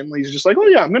mansion. He's just like, oh,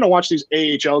 yeah, I'm going to watch these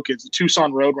AHL kids. The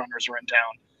Tucson Roadrunners are in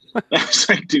town. I was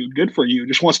like, dude, good for you.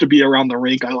 Just wants to be around the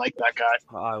rink. I like that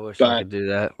guy. I wish But- I could do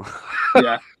that.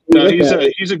 Yeah. No,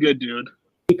 he's a good dude.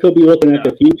 He could be looking at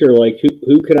the future, like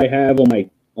who could I have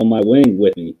on my wing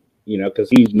with me? Because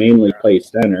he's mainly plays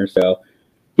center, so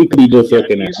he could be just Yeah,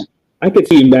 looking at. he's- I could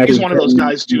see him back. He's in one of those Trenton.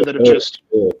 guys, too, that have just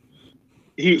 –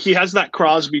 he has that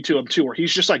Crosby to him, too, where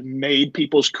he's just, like, made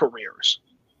people's careers.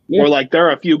 Where like there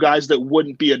are a few guys that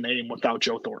wouldn't be a name without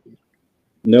Joe Thornton.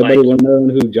 Nobody would have known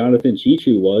who Jonathan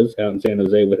Chichu was out in San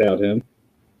Jose without him.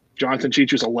 Jonathan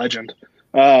Chichu's a legend.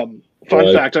 Fun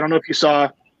fact, I don't know if you saw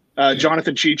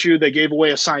Jonathan Chichu. They gave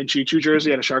away a signed Chichu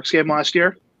jersey at a Sharks game last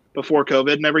year before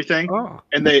COVID and everything. Oh.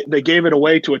 And they gave it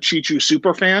away to a Chichu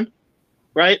super fan,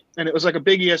 right? And it was like a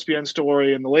big ESPN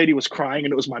story, and the lady was crying,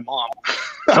 and it was my mom.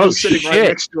 I was sitting right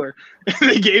next to her, and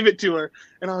they gave it to her.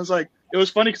 And I was like, it was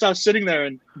funny because I was sitting there,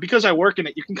 and because I work in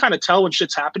it, you can kind of tell when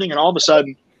shit's happening, and all of a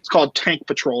sudden, it's called Tank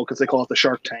Patrol because they call it the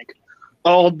Shark Tank.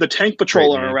 All the Tank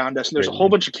Patrol are around us, and there's a whole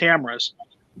bunch of cameras.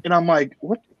 And I'm like,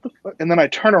 what the fuck? And then I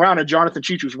turn around, and Jonathan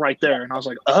Chichu's right there. And I was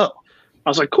like, oh. I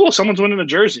was like, cool, someone's winning a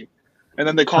jersey. And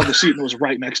then they called the seat, and it was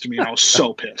right next to me, and I was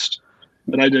so pissed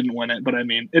that I didn't win it. But, I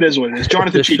mean, it is what it is.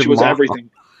 Jonathan Chichu was everything.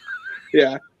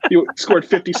 Yeah. He scored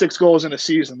 56 goals in a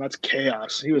season. That's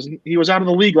chaos. He was out of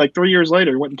the league like 3 years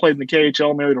later. He went and played in the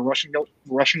KHL, married a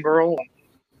Russian girl. And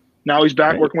now he's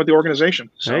back working with the organization.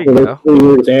 So 3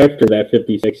 years after that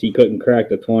 56, he couldn't crack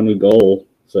the 20 goal.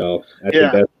 So I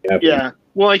think that's happened. Yeah.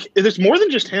 Well, like there's more than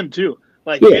just him too.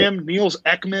 Like him, Niels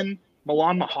Ekman,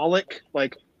 Milan Mahalik,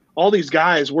 like all these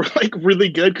guys were like really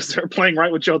good because they're playing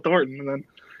right with Joe Thornton. And then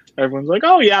everyone's like,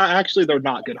 oh yeah, actually they're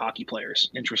not good hockey players.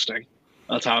 Interesting.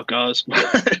 That's how it goes.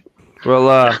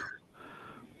 Well,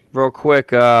 real quick,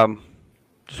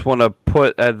 just want to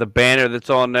put the banner that's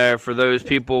on there for those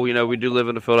people. You know, we do live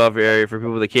in the Philadelphia area. For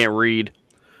people that can't read,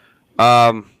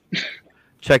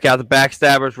 check out the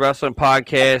Backstabbers Wrestling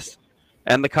Podcast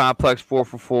and the Complex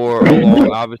 444,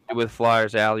 along obviously with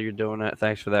Flyers Alley. You're doing that.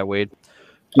 Thanks for that, Wade.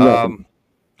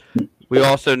 We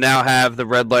also now have the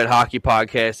Red Light Hockey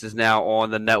Podcast is now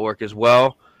on the network as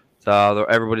well. So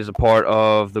everybody's a part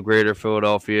of the Greater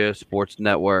Philadelphia Sports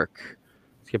Network.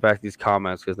 Let's get back to these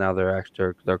comments because now they're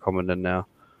coming in now.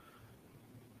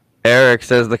 Eric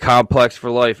says the Complex for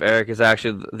life. Eric is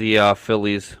actually the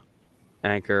Phillies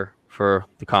anchor for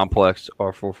the Complex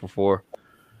R444.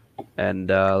 And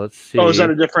let's see. Oh, is that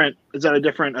a different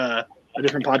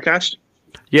podcast?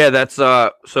 Yeah, that's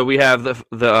so we have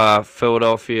the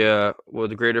Philadelphia,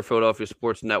 the Greater Philadelphia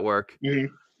Sports Network.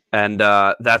 Mm-hmm. And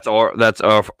that's our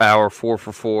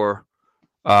 444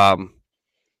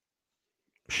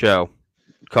 show.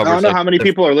 I don't know how many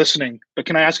people are listening, but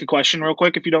can I ask a question real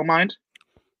quick if you don't mind?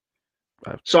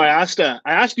 So I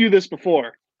asked you this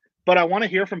before, but I want to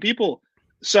hear from people.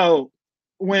 So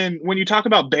when you talk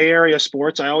about Bay Area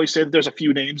sports, I always say that there's a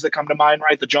few names that come to mind,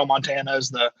 right? The Joe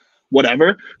Montanas, the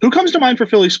whatever. Who comes to mind for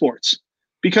Philly sports?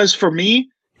 Because for me,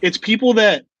 it's people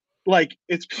that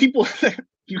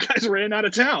you guys ran out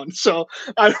of town. So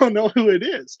I don't know who it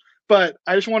is, but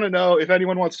I just want to know if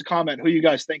anyone wants to comment who you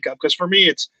guys think of. Because for me,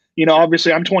 it's,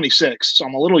 obviously I'm 26, so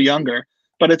I'm a little younger,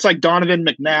 but it's like Donovan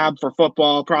McNabb for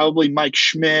football, probably Mike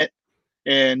Schmidt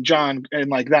and John and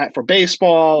like that for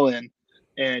baseball and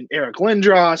Eric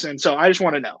Lindros. And so I just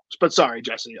want to know, but sorry,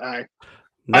 Jesse, I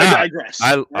digress.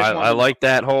 I like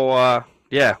that whole,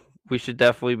 we should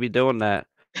definitely be doing that.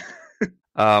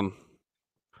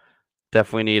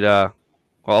 Definitely need,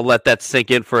 I'll let that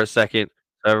sink in for a second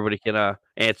so everybody can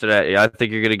answer that. Yeah, I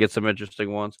think you're going to get some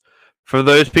interesting ones. For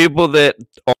those people that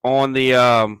are on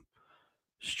the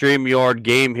StreamYard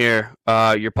game here,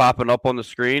 you're popping up on the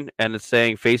screen, and it's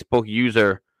saying Facebook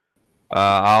user.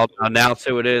 I'll announce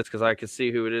who it is because I can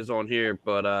see who it is on here,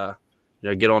 but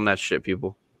get on that shit,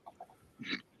 people.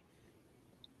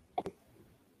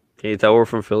 Can you tell we're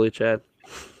from Philly, Chad?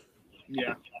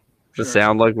 Yeah. Does it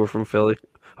sound like we're from Philly?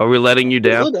 Are we letting you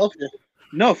down? Philadelphia.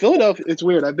 No, Philadelphia. It's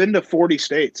weird. I've been to 40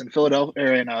 states, and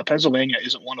Philadelphia and Pennsylvania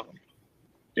isn't one of them.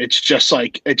 It's just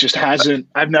like it just hasn't.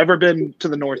 I've never been to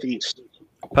the Northeast.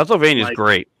 Pennsylvania's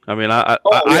great. I mean, I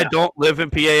don't live in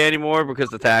PA anymore because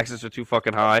the taxes are too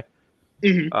fucking high.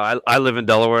 Mm-hmm. I live in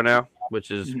Delaware now,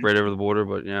 which is right over the border.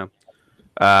 But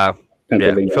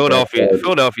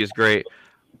Philadelphia is great.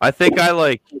 I think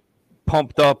I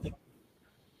pumped up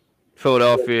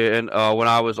Philadelphia, and when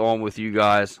I was on with you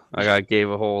guys, I gave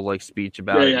a whole speech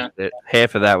about it.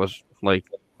 Half of that was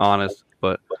honest,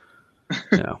 but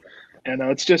And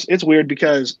it's weird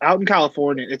because out in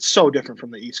California, it's so different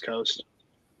from the East Coast,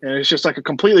 and it's just like a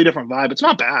completely different vibe. It's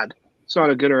not bad. It's not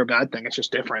a good or a bad thing. It's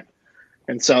just different.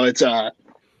 And so it's I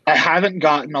haven't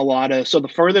gotten a lot of. So the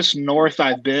furthest north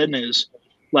I've been is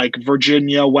like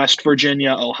Virginia, West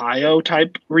Virginia, Ohio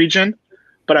type region,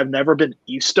 but I've never been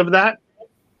east of that.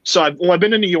 So I've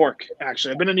been in New York,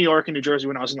 actually. I've been in New York and New Jersey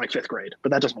when I was in 5th grade,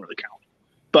 but that doesn't really count.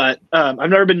 But I've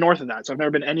never been north of that. So I've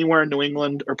never been anywhere in New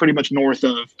England or pretty much north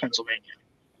of Pennsylvania.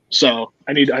 So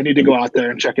I need to go out there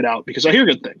and check it out because I hear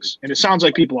good things. And it sounds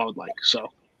like people I would like.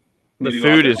 So the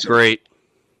food is great.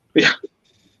 Yeah.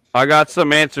 I got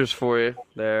some answers for you.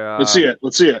 There. Let's see it.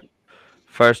 Let's see it.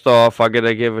 First off, I'm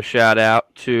gonna give a shout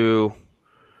out to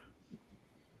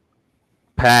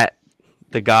Pat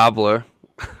the Gobbler,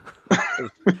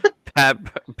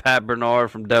 Pat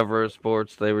Bernard from Dever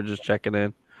Sports. They were just checking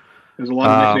in. There's a lot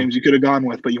of nicknames you could have gone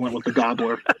with, but you went with the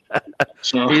Gobbler.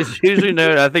 So He's usually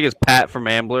known. I think it's Pat from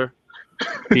Ambler,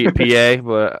 PA.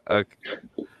 But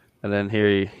and then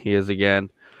here he is again.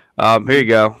 Here you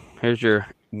go. Here's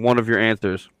one of your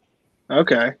answers.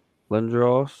 okay.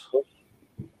 Lindros.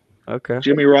 Okay.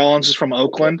 Jimmy Rollins is from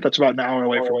Oakland. That's about an hour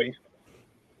away from me.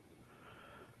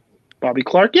 Bobby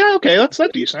Clark. Yeah, okay, that's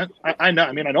decent. I know.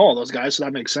 I mean, I know all those guys, so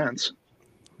that makes sense.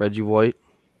 Reggie White.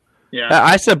 Yeah.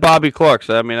 I said Bobby Clark,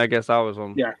 so I mean, I guess I was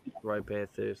on Yeah. the right path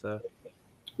too. So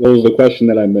What was the question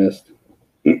that I missed?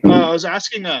 I was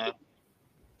asking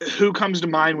who comes to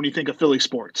mind when you think of Philly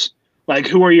sports? Like,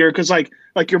 who are your – because, like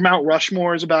your Mount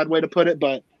Rushmore is a bad way to put it,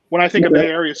 but when I think of Bay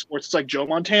Area sports, it's like Joe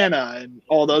Montana and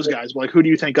all those guys. Like, who do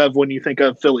you think of when you think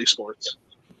of Philly sports?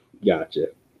 Gotcha.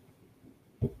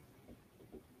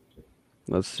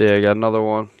 let's see. I got another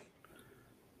one.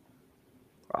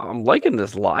 I'm liking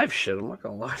this live shit. I'm not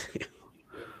gonna lie to you.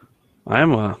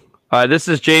 All right, this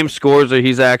is James Scorza.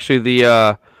 He's actually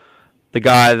the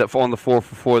guy that on the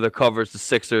 4for4 that covers the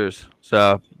Sixers.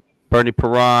 So Bernie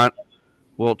Perrant,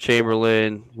 Wilt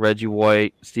Chamberlain, Reggie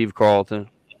White, Steve Carlton.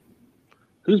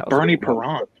 Who's That was Bernie a good one.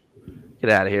 Perrant? Get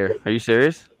out of here. Are you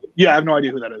serious? Yeah, I have no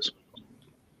idea who that is.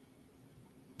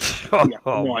 Oh,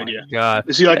 no my idea. God.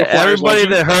 Is he like a Flyers Everybody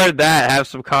legend? that heard that, have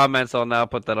some comments on that. I'll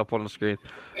put that up on the screen.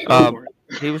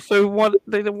 He was so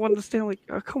they won the Stanley.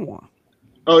 Oh, come on.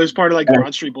 Oh, he was part of like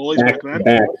Broad Street Bullies back then?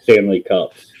 Back Stanley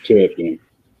Cups champion.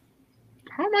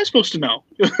 How am I supposed to know?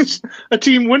 A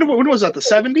team, when was that, the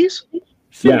 70s?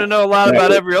 Seem Yeah, to know a lot about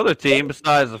exactly. every other team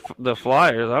besides the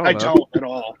Flyers. I I don't know. don't at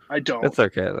all. I don't. It's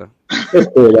okay though. That's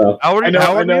cool though. How old are I you? know, How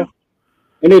old I are know. you?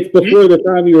 And it's before the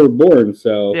time you were born,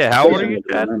 so Yeah, how old are you,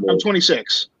 Chad? I'm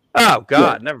 26. Oh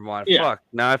God, never mind. Yeah. Fuck.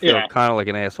 Now I feel Yeah. kind of like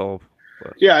an asshole.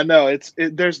 Yeah, no,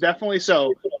 there's definitely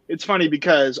so it's funny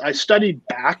because I studied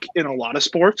back in a lot of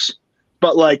sports,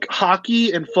 but like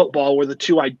hockey and football were the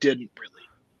two I didn't really.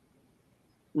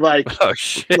 Like Oh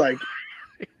shit. like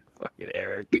Fucking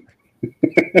Eric.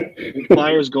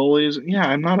 Flyers goalies. Yeah,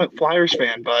 I'm not a Flyers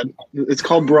fan, bud. It's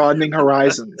called broadening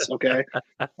horizons, okay?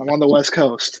 I'm on the West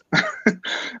Coast.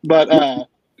 But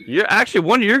You're actually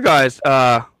one of your guys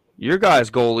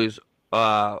goalies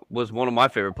was one of my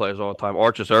favorite players of all time,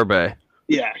 Archis Urbe.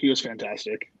 yeah, he was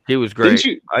fantastic. He was great.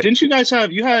 Didn't you guys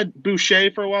have you had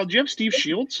Boucher for a while? Did you have Steve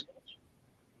Shields?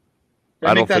 Did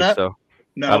I make don't that think up? so.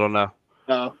 No. I don't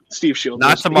know. Steve Shields.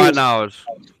 Not to my knowledge.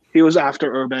 He was after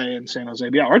Urbe in San Jose.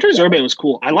 But yeah, Archis Urbe was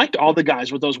cool. I liked all the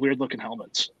guys with those weird looking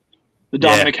helmets. The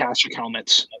Dominic Hasek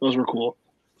helmets. Those were cool.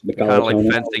 the Kind of college like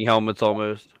helmet. fencing helmets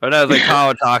almost. Or no, it's like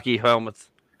college hockey helmets.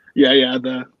 Yeah,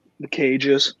 the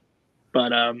cages.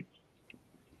 But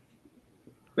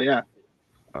yeah.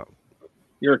 Oh.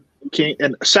 You're a king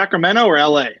in Sacramento or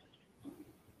LA?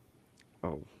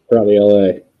 Probably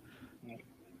LA.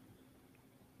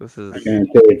 This I is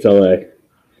guarantee it's LA.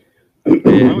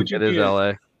 Why would you it is be a-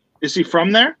 LA. Is he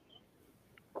from there?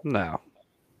 No.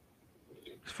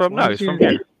 He's from Why no, would he's from you-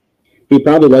 here. He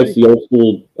probably likes the old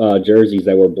school jerseys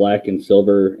that were black and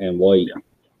silver and white. Yeah.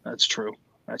 That's true.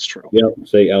 That's true. Yep,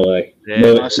 say LA. Yeah.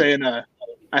 No, I was saying so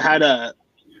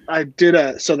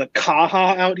the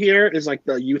CAHA out here is like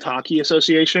the Youth Hockey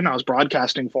Association. I was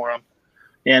broadcasting for them,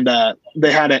 and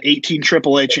they had an 18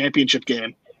 AAA championship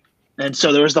game, and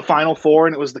so there was the Final Four,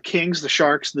 and it was the Kings, the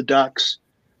Sharks, the Ducks,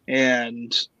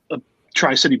 and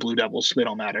Tri-City Blue Devils. They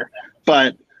don't matter,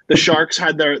 but the Sharks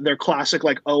had their classic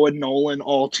like Owen Nolan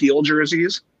all teal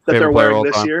jerseys that Favorite they're player wearing all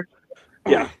this time. year.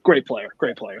 Yeah, great player.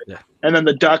 Yeah. And then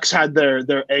the Ducks had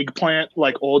their eggplant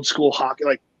like old school hockey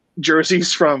like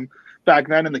jerseys from back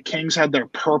then, and the Kings had their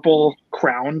purple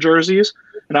crown jerseys.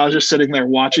 And I was just sitting there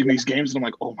watching these games, and I'm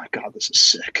like, "Oh my god, this is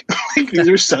sick! Like, these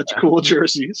are such cool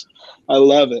jerseys. I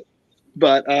love it."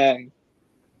 But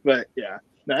yeah.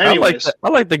 No, anyways, I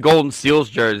like the Golden Seals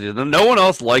jerseys. No one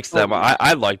else likes them.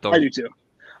 I like them. I do too.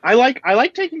 I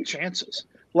like taking chances.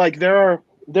 Like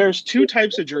there's two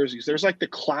types of jerseys. There's like the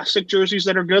classic jerseys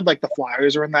that are good, like the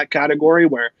Flyers are in that category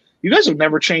where you guys have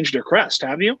never changed your crest,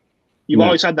 have you? You've No.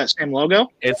 always had that same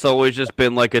logo? It's always just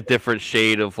been like a different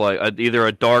shade of like either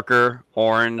a darker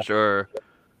orange or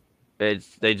they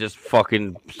just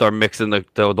fucking start mixing the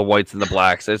whites and the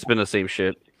blacks. It's been the same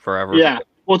shit forever. Yeah.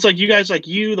 Well, it's like you guys, like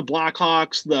you, the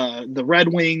Blackhawks, the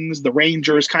Red Wings, the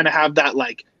Rangers kind of have that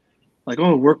like,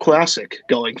 oh, we're classic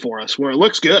going for us, where it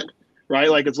looks good, right?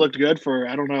 Like it's looked good for,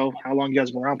 I don't know how long you guys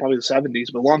have been around, probably the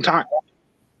 70s, but a long time.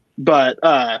 But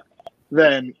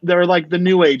then there are like the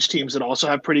new age teams that also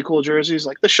have pretty cool jerseys,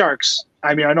 like the Sharks.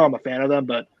 I mean, I know I'm a fan of them,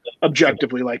 but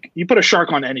objectively, like you put a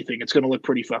shark on anything, it's going to look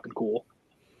pretty fucking cool.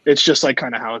 It's just like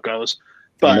kind of how it goes.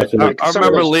 But I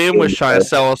remember Liam was trying to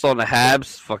sell us on the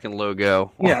Habs fucking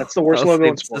logo. Yeah, it's the worst logo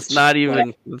in sports. It's not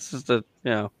even. It's just a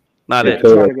not it.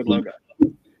 It's not a good logo.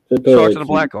 Sharks and the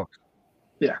Blackhawks.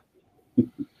 Yeah.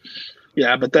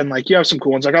 Yeah, but then like you have some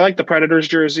cool ones. Like I like the Predators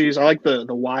jerseys. I like the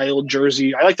Wild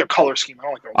jersey. I like their color scheme. I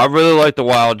don't like their. I really like the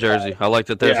Wild jersey. I like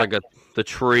that there's like the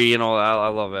tree and all that. I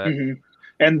love that. Mm-hmm.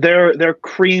 And their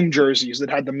cream jerseys that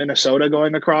had the Minnesota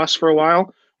going across for a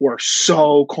while were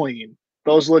so clean.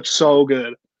 Those look so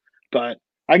good. But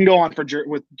I can go on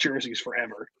with jerseys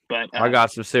forever. But I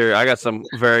got some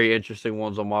very interesting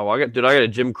ones on my wall. I got a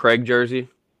Jim Craig jersey.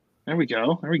 There we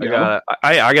go.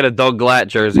 I got a Doug Glatt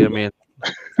jersey. I mean,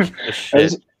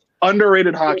 it's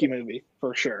underrated hockey movie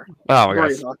for sure. Oh my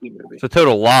god, it's a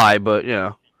total lie, but you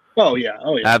know. Oh yeah.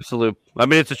 Absolute. I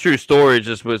mean, it's a true story.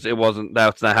 That's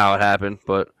not how it happened.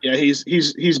 But yeah, he's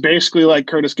basically like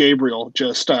Curtis Gabriel,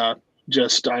 I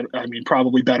mean,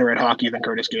 probably better at hockey than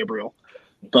Curtis Gabriel.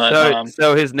 But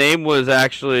so his name was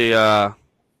actually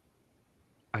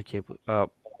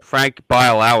Frank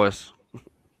Bialowis,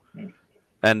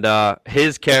 and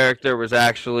his character was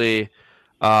actually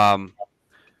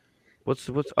Ross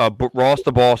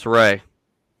the Boss Ray,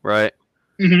 right?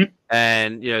 Mm-hmm.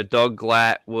 And Doug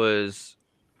Glatt was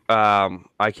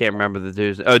I can't remember the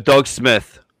dude's. Doug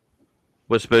Smith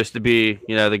was supposed to be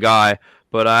the guy,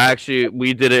 but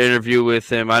we did an interview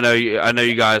with him. I know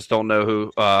you guys don't know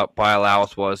who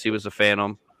Bialowis was. He was a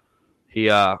Phantom.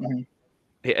 The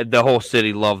whole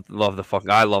city loved the fucking.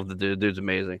 I love the dude. The dude's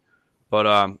amazing,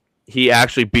 but he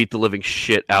actually beat the living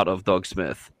shit out of Doug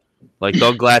Smith. Like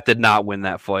Doug Glatt did not win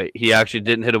that fight. He actually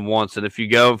didn't hit him once. And if you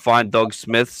go and find Doug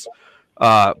Smith's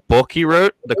book he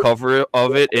wrote, the cover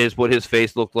of it is what his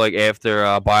face looked like after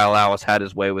Bialowis had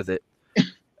his way with it,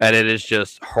 and it is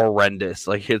just horrendous.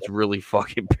 Like it's really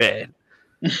fucking bad.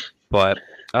 But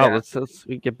let's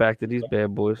get back to these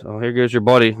bad boys. Oh, here goes your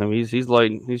buddy. I mean, he's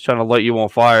trying to light you on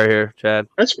fire here, Chad.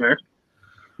 That's fair.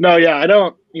 No, yeah, I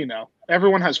don't.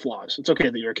 Everyone has flaws. It's okay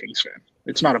that you're a Kings fan.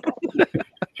 It's not a problem.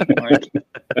 Like,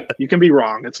 you can be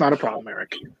wrong. It's not a problem,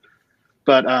 Eric.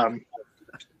 But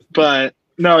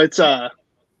no, it's I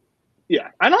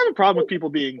don't have a problem with people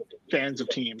being fans of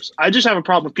teams. I just have a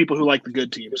problem with people who like the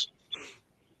good teams.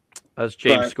 That's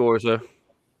James Scorza.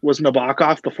 Was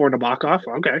Nabokov before Nabokov?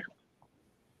 Okay.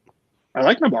 I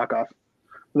like Nabokov.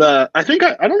 I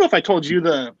don't know if I told you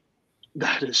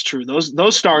that is true.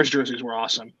 Those Stars jerseys were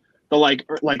awesome. The like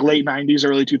late 90s,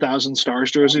 early 2000s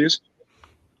Stars jerseys.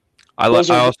 I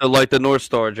also like the North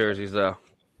Star jerseys though.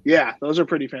 Yeah, those are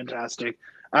pretty fantastic.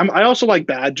 I also like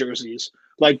bad jerseys,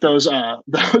 like those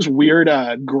weird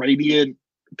gradient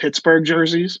Pittsburgh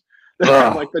jerseys that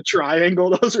have like the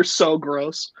triangle. Those are so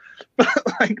gross, but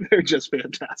like they're just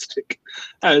fantastic.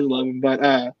 I love them. But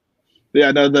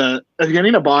the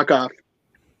Evgeny Nabokov,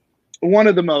 one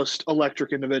of the most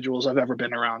electric individuals I've ever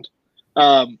been around.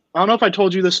 I don't know if I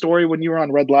told you this story when you were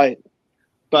on Red Light,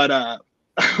 but I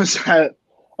was at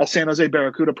a San Jose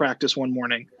Barracuda practice one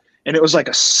morning, and it was like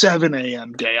a 7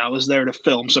 a.m. day. I was there to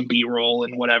film some B-roll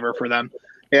and whatever for them.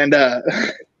 And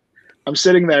I'm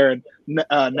sitting there, and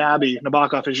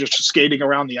Nabokov is just skating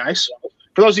around the ice.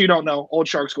 For those of you who don't know, old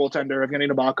Sharks goaltender, Evgeny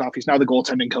Nabokov, he's now the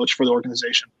goaltending coach for the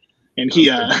organization. And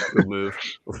he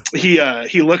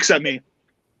looks at me,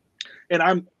 and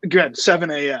I'm, again, 7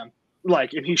 a.m.,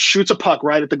 and he shoots a puck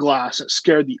right at the glass. It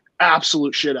scared the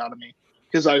absolute shit out of me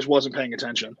because I just wasn't paying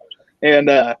attention.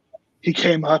 And he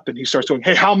came up and he starts going,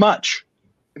 "Hey, how much?"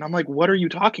 And I'm like, "What are you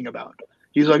talking about?"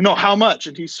 He's like, "No, how much?"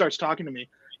 And he starts talking to me.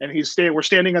 And we're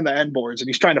standing on the end boards, and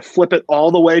he's trying to flip it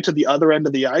all the way to the other end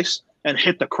of the ice and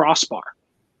hit the crossbar.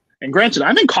 And granted,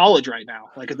 I'm in college right now,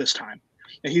 like at this time.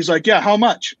 And he's like, "Yeah, how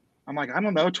much?" I'm like, "I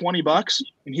don't know, $20."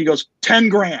 And he goes,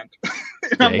 $10,000.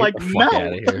 And I'm like, "No,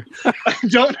 I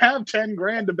don't have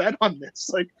 $10,000 to bet on this.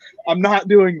 Like, I'm not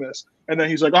doing this." And then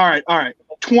he's like, all right,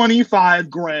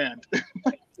 $25,000.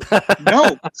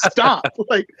 No, stop.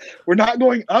 Like, we're not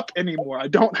going up anymore. I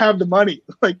don't have the money.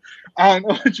 Like, I don't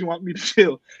know what you want me to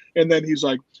do. And then he's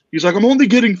like, "I'm only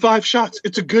getting 5 shots.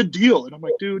 It's a good deal." And I'm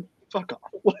like, "Dude, fuck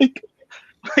off."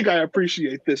 Like I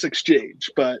appreciate this exchange,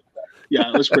 but yeah,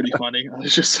 it was pretty funny. I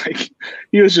was just like,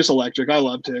 he was just electric. I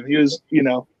loved him. He was,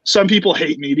 some people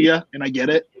hate media, and I get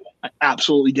it. I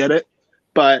absolutely get it.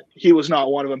 But he was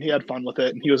not one of them. He had fun with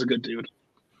it, and he was a good dude.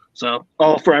 So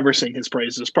I'll forever sing his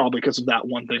praises, probably because of that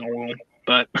one thing alone.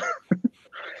 But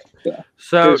yeah.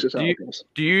 So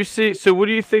do you see? So what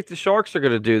do you think the Sharks are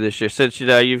going to do this year? Since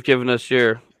you've given us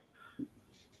your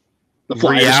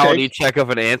reality check of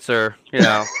an answer,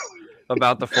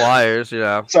 about the Flyers,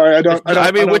 Sorry, I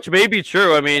don't, which may be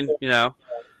true. I mean,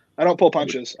 I don't pull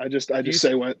punches. I just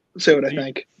say what I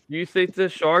think. Do you think the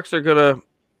Sharks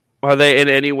are they in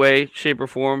any way, shape, or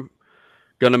form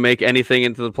gonna make anything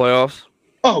into the playoffs?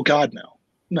 Oh God,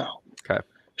 no. Okay.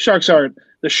 Sharks aren't.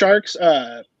 The Sharks,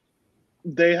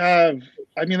 they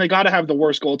got to have the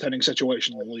worst goaltending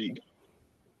situation in the league.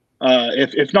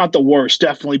 If not the worst,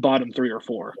 definitely bottom 3 or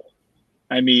 4.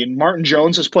 I mean, Martin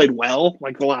Jones has played well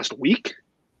like the last week,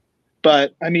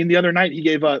 but I mean, the other night he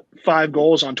gave up 5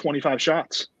 goals on 25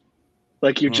 shots.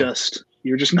 Like you're just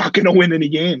not going to win any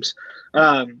games.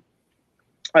 I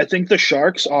think the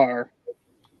Sharks are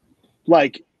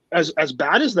like as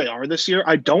bad as they are this year.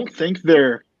 I don't think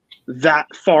they're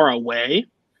that far away.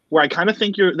 Where I kind of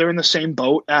think they're in the same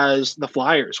boat as the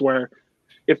Flyers, where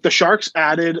if the Sharks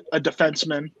added a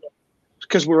defenseman,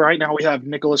 because right now we have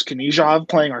Nicholas Knyzhov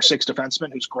playing our 6th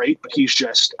defenseman, who's great, but he's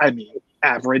just,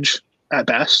 average at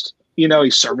best.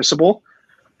 He's serviceable.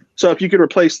 So if you could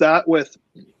replace that with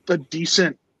a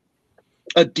decent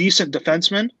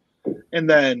defenseman, and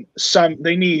then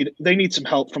they need some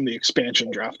help from the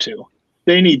expansion draft too.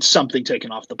 They need something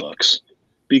taken off the books,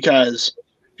 because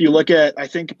if you look at, I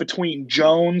think between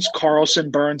Jones,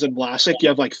 Carlson, Burns, and Vlasic, you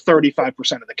have like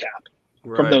 35% of the cap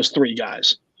from those 3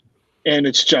 guys. And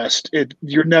it's just,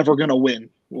 you're never going to win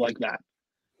like that.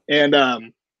 And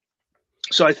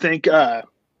so I think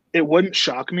it wouldn't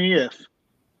shock me if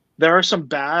there are some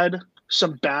bad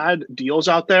deals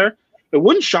out there. It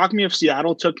wouldn't shock me if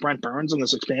Seattle took Brent Burns in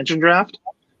this expansion draft,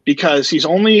 because he's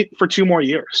only for 2 more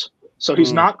years. So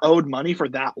he's not owed money for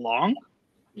that long.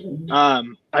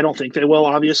 I don't think they will,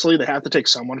 obviously. They have to take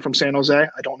someone from San Jose.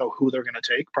 I don't know who they're going to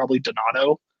take. Probably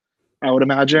Donato, I would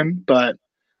imagine. But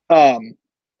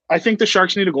I think the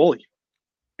Sharks need a goalie,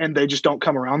 and they just don't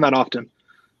come around that often.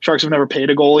 Sharks have never paid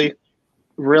a goalie,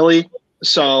 really.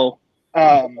 So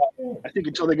I think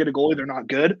until they get a goalie, they're not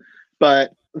good.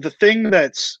 But the thing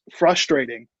that's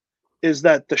frustrating is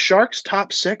that the Sharks'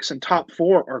 top 6 and top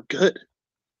 4 are good.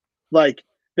 Like,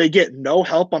 they get no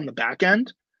help on the back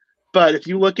end. But if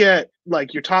you look at,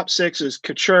 like, your top 6 is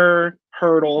Couture,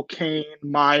 Hurdle, Kane,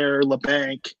 Meyer,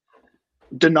 LeBanc,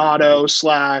 Donato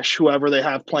 / whoever they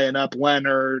have playing up,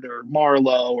 Leonard or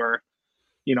Marlowe, or,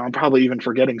 I'm probably even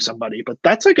forgetting somebody. But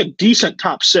that's like a decent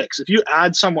top 6. If you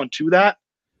add someone to that,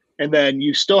 and then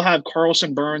you still have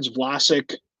Carlson, Burns,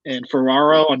 Vlasic, and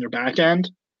Ferraro on your back end,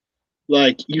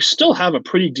 like, you still have a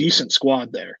pretty decent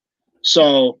squad there.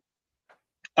 So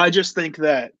I just think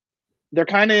that they're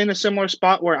kind of in a similar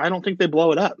spot where I don't think they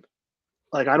blow it up.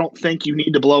 Like, I don't think you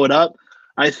need to blow it up.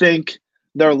 I think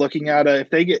they're looking at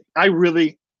I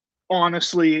really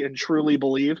honestly and truly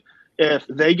believe if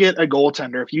they get a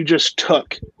goaltender, if you just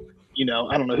took, I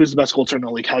don't know who's the best goaltender in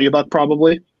the league, Hellebuyck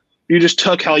probably. You just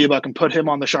took Hellebuyck and put him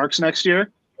on the Sharks next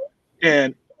year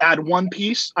and add one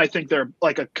piece, I think they're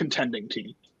like a contending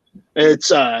team. It's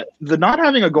the not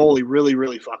having a goalie really,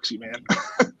 really fucks you, man.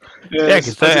 Yeah,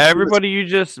 because everybody you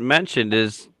just mentioned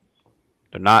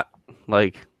they're not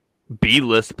like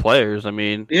B-list players. I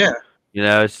mean, yeah,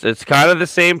 it's kind of the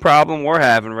same problem we're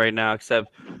having right now,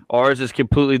 except ours is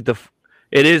completely defined.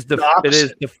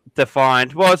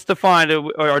 Well, it's defined.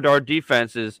 Our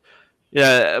defense is.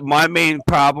 Yeah, my main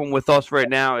problem with us right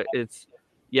now, it's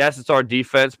our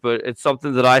defense, but it's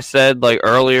something that I said like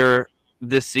earlier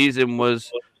this season was,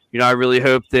 I really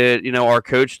hope that our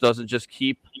coach doesn't just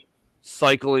keep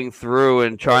cycling through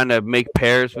and trying to make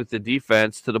pairs with the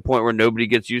defense to the point where nobody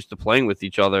gets used to playing with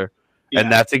each other. Yeah.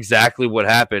 And that's exactly what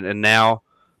happened. And now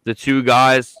the 2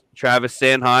 guys, Travis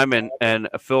Sanheim and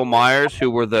Phil Myers, who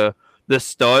were the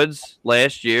studs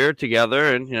last year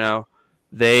together, and,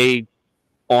 they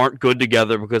aren't good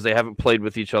together because they haven't played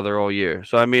with each other all year.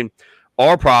 So, I mean,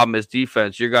 our problem is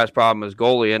defense. Your guys' problem is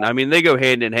goalie. And, I mean, they go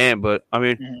hand in hand. But, I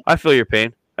mean, I feel your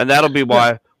pain. And that'll be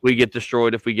why we get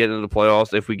destroyed if we get into the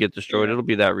playoffs. If we get destroyed, it'll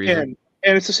be that reason.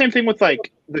 And it's the same thing with,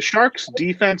 like, the Sharks'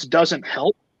 defense doesn't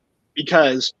help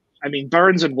because, I mean,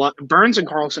 Burns and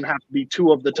Carlson have to be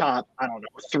 2 of the top,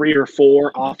 3 or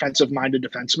 4 offensive-minded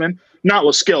defensemen. Not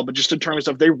with skill, but just in terms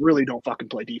of they really don't fucking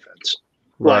play defense.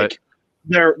 Right. Like,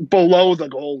 they're below the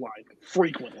goal line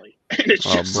frequently. And it's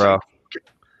just bro.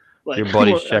 Like, your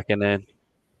buddy's checking in.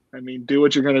 I mean, do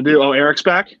what you're going to do. Oh, Eric's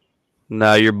back?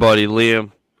 No, your buddy,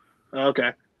 Liam.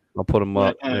 Okay. I'll put him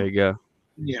up. There you go.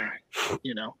 Yeah.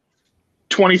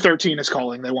 2013 is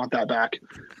calling. They want that back.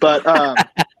 But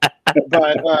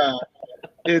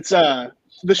it's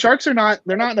the Sharks they're not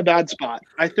in a bad spot.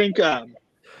 I think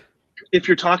if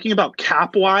you're talking about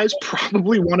cap-wise,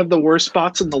 probably one of the worst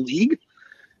spots in the league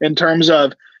in terms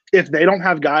of if they don't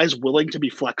have guys willing to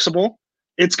be flexible.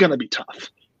 it's going to be tough.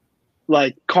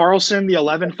 Like Carlson, the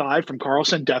 11-5 from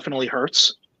Carlson definitely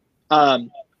hurts.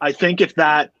 I think if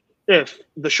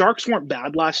the Sharks weren't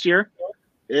bad last year,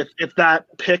 if that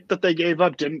pick that they gave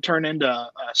up didn't turn into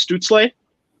Stützle,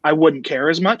 I wouldn't care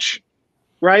as much,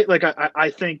 right? Like I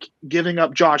think giving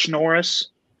up Josh Norris,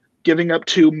 giving up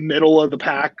 2 middle of the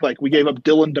pack, like we gave up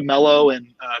Dylan DeMello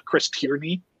and Chris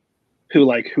Tierney,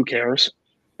 who cares?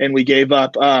 And we gave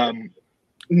up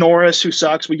Norris, who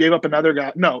sucks. We gave up another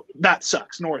guy. No, that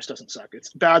sucks. Norris doesn't suck.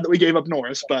 It's bad that we gave up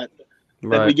Norris, but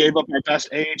then we gave up our best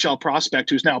AHL prospect,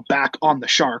 who's now back on the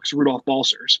Sharks, Rudolph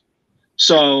Balcers.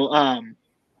 So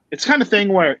it's kind of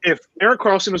thing where if Erik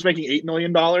Karlsson was making $8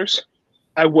 million,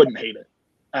 I wouldn't hate it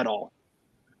at all,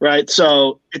 right?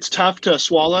 So it's tough to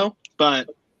swallow, but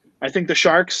I think the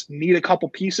Sharks need a couple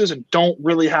pieces and don't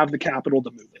really have the capital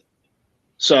to move it.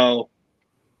 So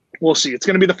we'll see. It's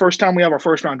going to be the first time we have our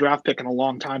first-round draft pick in a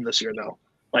long time this year, though,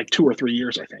 like 2 or 3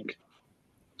 years, I think.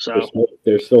 So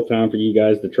there's still time for you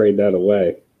guys to trade that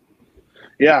away.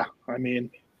 Yeah, I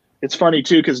mean, it's funny,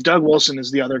 too, because Doug Wilson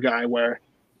is the other guy where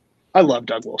I love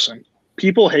Doug Wilson.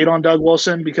 People hate on Doug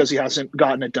Wilson because he hasn't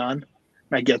gotten it done,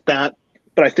 and I get that.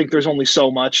 But I think there's only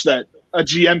so much that a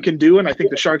GM can do, and I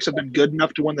think the Sharks have been good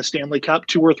enough to win the Stanley Cup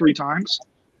 2 or 3 times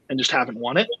and just haven't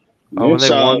won it. Oh, when they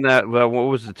won that, what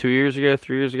was it, 2 years ago,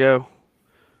 3 years ago?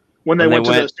 When they went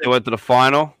to the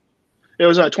final? It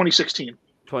was 2016.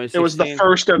 It was the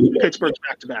first of Pittsburgh's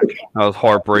back-to-back. That was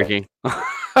heartbreaking.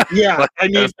 Yeah, I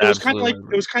mean, it was kind of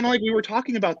like we were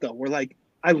talking about, though. We're like,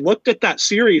 I looked at that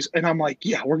series and I'm like,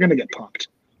 yeah, we're gonna get punked.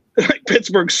 Like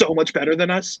Pittsburgh's so much better than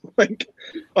us. Like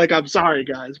I'm sorry,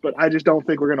 guys, but I just don't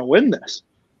think we're gonna win this.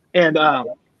 And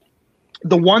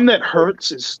the one that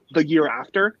hurts is the year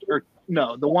after, or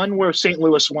no, the one where St.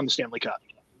 Louis won the Stanley Cup,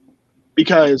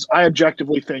 because I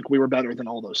objectively think we were better than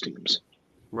all those teams.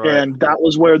 Right. And that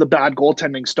was where the bad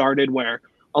goaltending started, where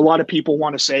a lot of people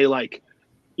want to say, like,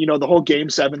 you know, the whole Game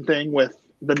 7 thing with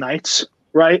the Knights,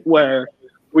 right, where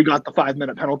we got the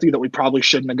 5-minute penalty that we probably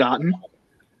shouldn't have gotten.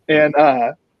 And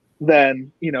then,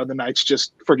 you know, the Knights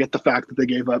just forget the fact that they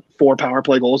gave up 4 power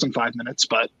play goals in 5 minutes,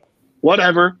 but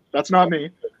whatever. That's not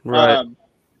me. Right.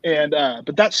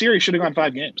 But that series should have gone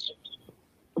 5 games.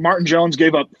 Martin Jones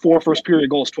gave up 4 first-period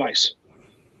goals twice.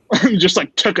 Just,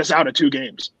 like, took us out of 2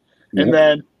 games. Yep. And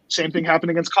then same thing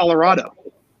happened against Colorado,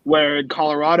 where in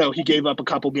Colorado he gave up a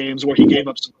couple games where he gave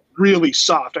up some really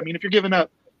soft. I mean, if you're giving up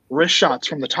wrist shots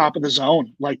from the top of the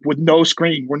zone, like with no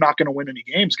screen, we're not going to win any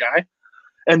games, guy.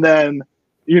 And then,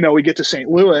 you know, we get to St.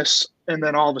 Louis, and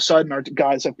then all of a sudden our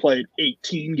guys have played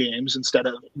 18 games instead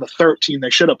of the 13 they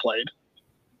should have played.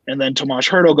 And then Tomas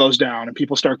Hertl goes down, and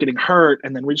people start getting hurt,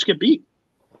 and then we just get beat.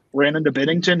 Ran into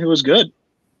Binnington, who was good.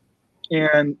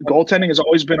 And goaltending has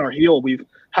always been our heel. We've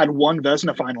had 1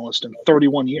 Vezina finalist in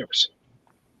 31 years,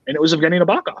 and it was Evgeny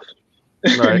Nabokov.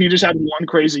 Right. He just had 1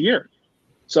 crazy year.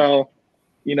 So,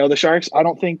 you know, the Sharks, I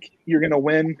don't think you're going to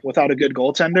win without a good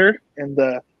goaltender, and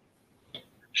the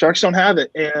Sharks don't have it.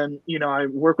 And, you know, I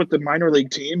work with the minor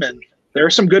league team, and there are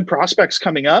some good prospects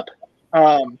coming up.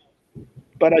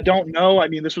 But I don't know. I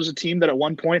mean, this was a team that at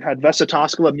one point had Vesa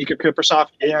Toskala, Mika Kiprasov,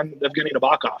 and Evgeny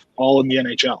Nabokov all in the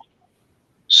NHL.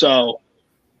 So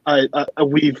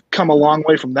we've come a long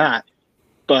way from that.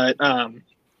 But,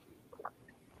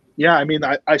 yeah, I mean,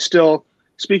 I still,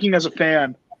 speaking as a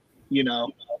fan, you know,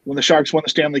 when the Sharks win the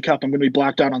Stanley Cup, I'm going to be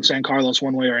blacked out on San Carlos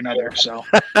one way or another. So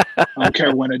I don't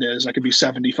care when it is. I could be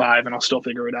 75 and I'll still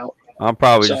figure it out. I'm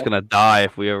probably just going to die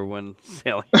if we ever win the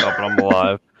Stanley Cup and I'm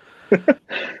alive.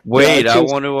 Wait, I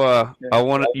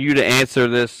want you to answer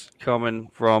this coming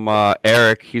from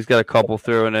Eric. He's got a couple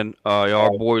through, and then our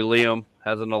boy Liam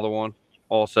has another one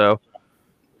also.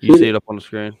 You see it up on the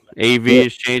screen. AV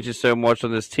is changing so much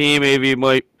on this team. AV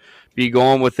might be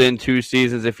gone within 2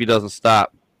 seasons if he doesn't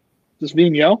stop. Is this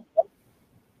Vigneault?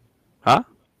 Huh?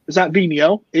 Is that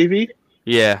Vigneault, AV?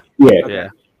 Yeah. Yeah.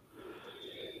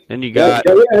 And you got...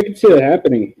 Yeah, I could see that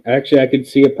happening. Actually, I could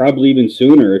see it probably even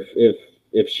sooner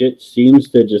if shit seems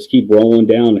to just keep rolling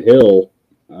downhill.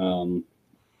 You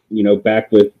know,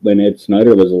 back with when Ed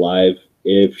Snyder was alive,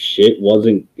 if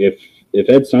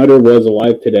Ed Snyder was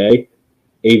alive today,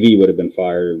 AV would have been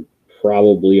fired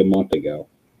probably a month ago.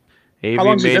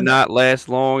 AV may not last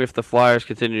long if the Flyers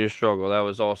continue to struggle. That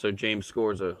was also James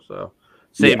Scorza. So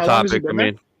same topic. I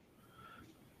mean,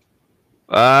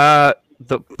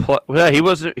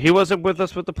 he wasn't with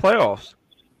us with the playoffs.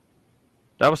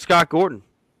 That was Scott Gordon.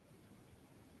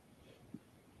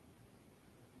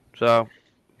 So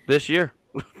this year.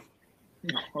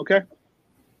 Okay.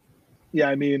 Yeah,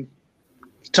 I mean,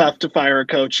 it's tough to fire a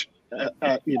coach,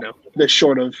 you know, this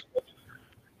short of,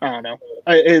 I don't know.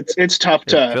 It's tough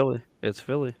to It's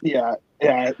Philly. Yeah,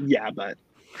 but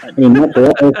I mean,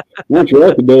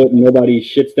 Montreal could do it and nobody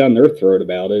shits down their throat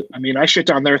about it. I mean, I shit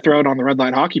down their throat on the Red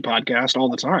Line Hockey podcast all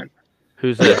the time.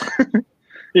 Who's this?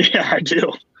 Yeah, I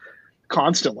do.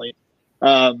 Constantly.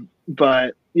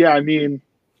 But yeah, I mean,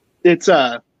 it's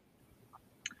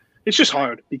just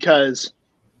hard because,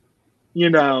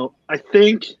 I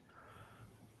think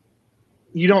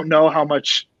you don't know how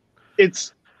much I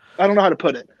don't know how to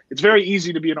put it. It's very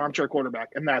easy to be an armchair quarterback,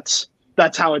 and that's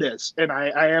how it is. And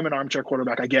I am an armchair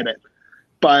quarterback. I get it.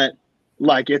 But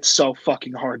it's so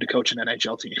fucking hard to coach an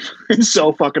NHL team. It's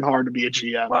so fucking hard to be a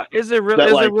GM. Well, is it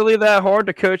really that hard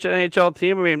to coach an NHL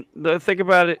team? I mean, think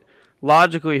about it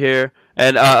logically here.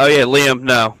 And Liam,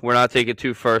 no, we're not taking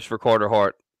 2 firsts for Carter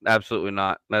Hart. Absolutely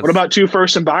not. What about 2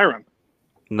 firsts and Byron?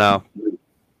 No.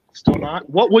 Still not.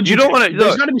 What would you? Don't want to.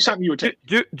 There's got to be something you would take.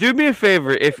 Do me a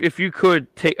favor, if you could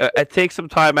take some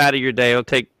time out of your day. It'll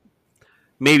take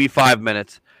maybe 5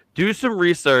 minutes. Do some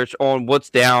research on what's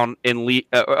down in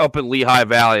up in Lehigh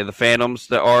Valley, the Phantoms,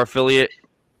 that are affiliate.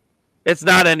 It's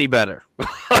not any better.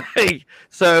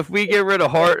 So if we get rid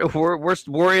of Hart,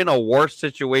 we're in a worse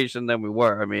situation than we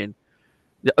were. I mean,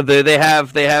 they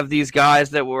have these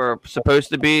guys that were supposed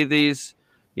to be these,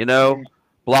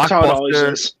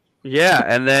 blockbuster. Yeah,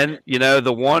 and then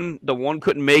the one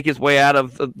couldn't make his way out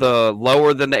of the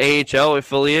lower than the AHL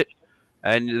affiliate,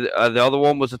 and the other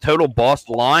one was a total bust.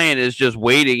 Lyon is just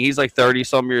waiting. He's like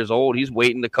 30-some years old. He's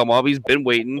waiting to come up. He's been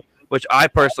waiting, which I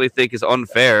personally think is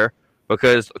unfair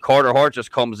because Carter Hart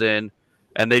just comes in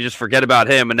and they just forget about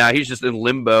him, and now he's just in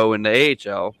limbo in the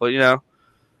AHL. But yeah,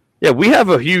 we have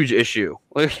a huge issue,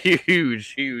 a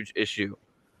huge issue.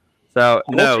 So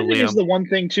no, Liam. Is the one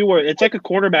thing too where it's like a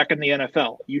quarterback in the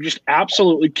NFL. You just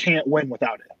absolutely can't win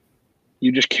without it.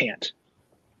 You just can't.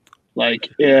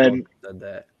 And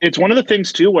it's one of the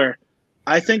things too where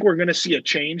I think we're going to see a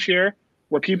change here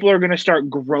where people are going to start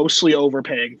grossly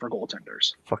overpaying for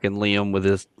goaltenders. Fucking Liam with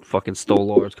his fucking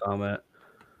Stolarz comment.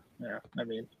 Yeah, I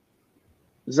mean,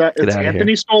 it's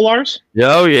Anthony Stolarz?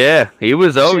 Oh yeah, he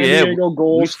was. Oh San yeah, Diego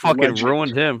goals, we fucking legend.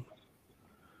 Ruined him.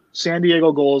 San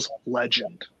Diego goals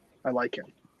legend. I like him,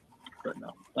 but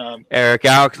no. Eric,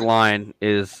 Alex Lyon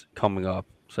is coming up,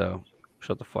 so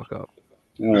shut the fuck up.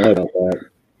 I don't know about that.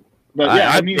 But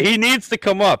yeah, he needs to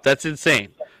come up. That's insane.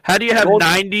 How do you have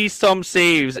 90-some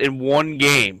saves in one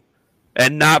game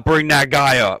and not bring that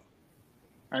guy up?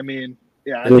 I mean,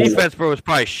 yeah. The defense, bro, was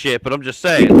probably shit, but I'm just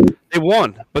saying. They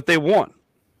won.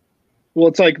 Well,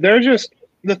 it's like they're just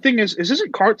 – the thing is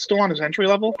isn't Cart still on his entry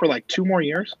level for 2 more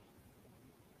years?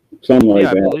 Something like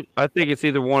that. I think it's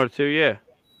either 1 or 2, yeah.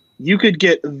 You could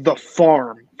get the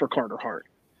farm for Carter Hart.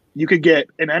 You could get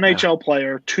an NHL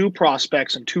player, 2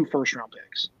 prospects, and 2 first-round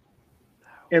picks.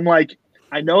 And,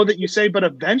 I know that you say, but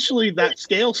eventually that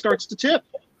scale starts to tip.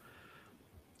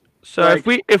 So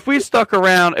if we stuck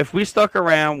around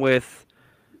with,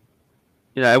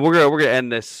 we're gonna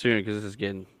end this soon because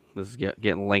this is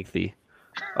getting lengthy.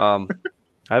 I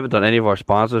haven't done any of our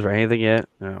sponsors or anything yet.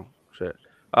 No shit.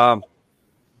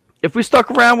 If we stuck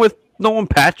around with Nolan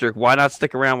Patrick, why not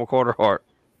stick around with Carter Hart?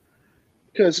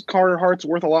 Because Carter Hart's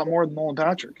worth a lot more than Nolan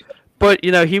Patrick. But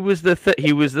he was the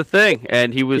thing,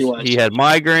 and he had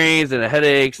migraines and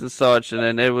headaches and such, and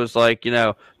then it was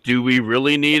do we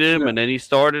really need him? And then he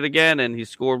started again, and he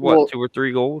scored 2 or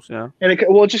 3 goals. Yeah, and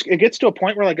it gets to a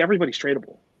point where everybody's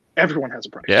tradable. Everyone has a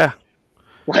price. Yeah,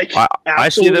 I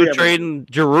see them trading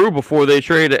Giroux before they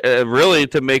trade really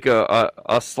to make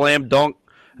a slam dunk.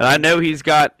 And I know he's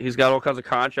got all kinds of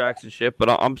contracts and shit,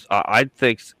 but I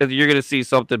think you're going to see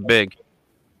something big.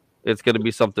 It's going to be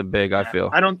something big. I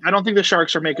feel. I don't think the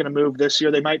Sharks are making a move this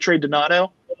year. They might trade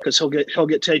Donato because he'll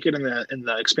get taken in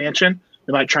the expansion.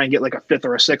 They might try and get a 5th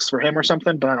or a 6th for him or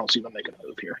something, but I don't see them making a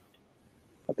move here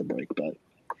at the break. But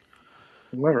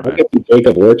whatever. I could see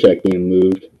Jacob Voracek being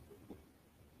moved.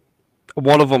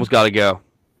 One of them's got to go.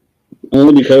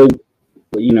 Only because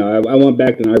I went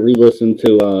back and I re-listened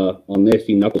to on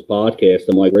Nasty Knuckles podcast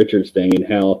and Mike Richards thing and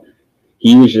how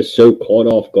he was just so caught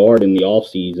off guard in the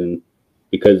offseason.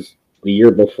 Because the year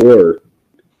before,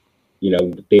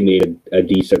 they made a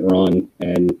decent run,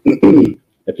 and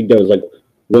I think that was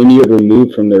 1 year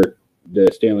removed from the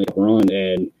Stanley Cup run,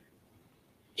 and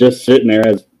just sitting there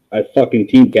as a fucking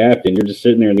team captain, you're just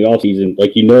sitting there in the offseason,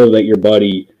 that your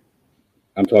buddy,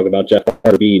 I'm talking about Jeff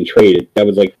Carter, being traded. That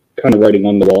was kind of writing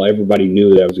on the wall. Everybody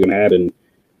knew that was going to happen,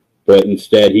 but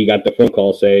instead he got the phone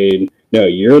call saying, "No,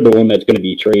 you're the one that's going to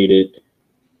be traded,"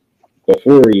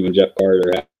 before even Jeff Carter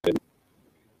happened.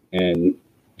 And,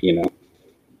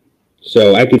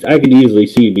 so I could easily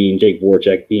see Jake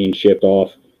Voracek being shipped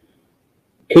off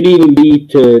could even be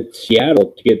to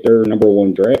Seattle to get their number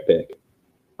 1 draft pick.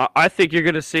 I think you're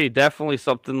going to see definitely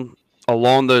something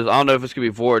along those. I don't know if it's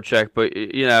going to be Voracek, but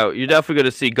you're definitely going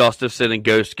to see Gustafsson and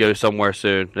Ghost go somewhere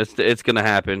soon. It's going to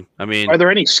happen. I mean, Are there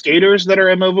any skaters that are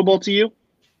immovable to you?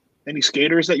 Any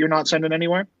skaters that you're not sending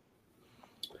anywhere?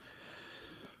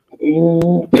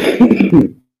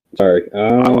 Sorry,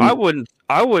 I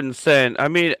wouldn't send. I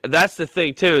mean, that's the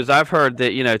thing too. Is I've heard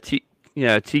that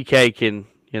TK can.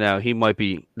 He might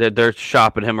be. They're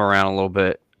shopping him around a little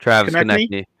bit. Travis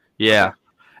Konechny. Yeah.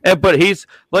 But he's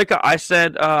like I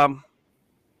said. I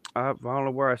don't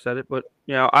know where I said it, but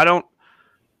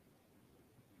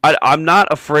I'm not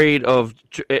afraid of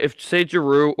if say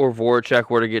Giroux or Voracek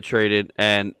were to get traded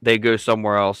and they go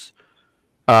somewhere else.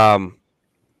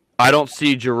 I don't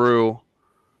see Giroux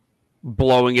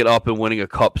blowing it up and winning a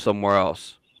cup somewhere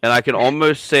else, and I can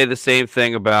almost say the same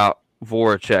thing about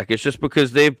Voracek. It's just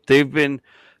because they've been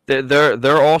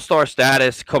their all-star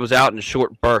status comes out in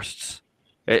short bursts.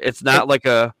 It's not like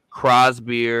a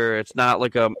Crosby or it's not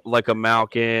like a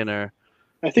Malkin or.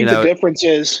 I think the difference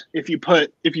is if you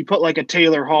put like a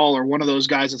Taylor Hall or one of those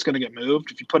guys that's going to get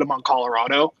moved, if you put them on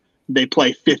Colorado, they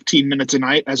play 15 minutes a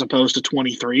night as opposed to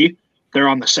 23. They're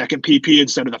on the second PP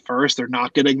instead of the first. They're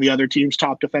not getting the other team's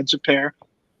top defensive pair.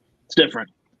 It's different.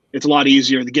 It's a lot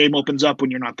easier. The game opens up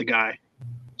when you're not the guy.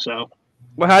 So,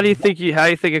 well, how do you think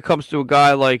it comes to a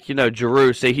guy like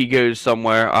Giroux? Say he goes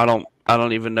somewhere. I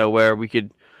don't even know where. We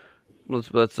could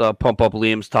let's pump up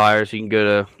Liam's tires. He can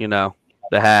go to the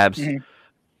Habs. Mm-hmm.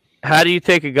 How do you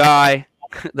take a guy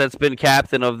that's been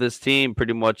captain of this team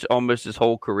pretty much almost his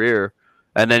whole career,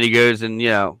 and then he goes and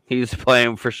he's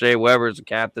playing for Shea Weber as a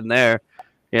captain there?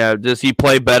 Does he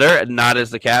play better and not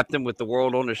as the captain with the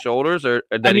world on his shoulders, or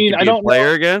then he can be a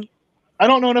player again? I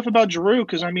don't know enough about Giroux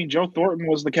because Joe Thornton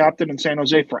was the captain in San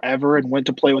Jose forever and went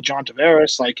to play with John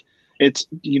Tavares. Like it's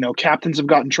captains have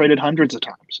gotten traded hundreds of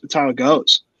times. It's how it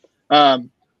goes. But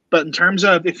in terms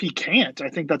of if he can't, I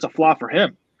think that's a flaw for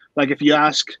him. Like if you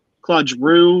ask Claude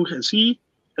Giroux, has he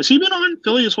been on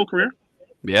Philly his whole career?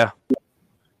 Yeah.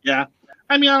 Yeah.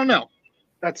 I don't know.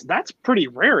 That's pretty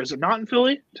rare, is it not, in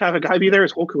Philly to have a guy be there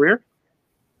his whole career?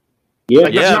 Yeah.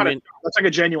 That's like a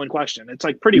genuine question. It's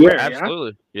like pretty rare.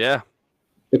 Absolutely. Yeah.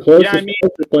 The closest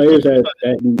players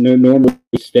that normally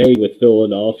stay with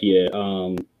Philadelphia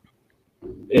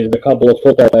is a couple of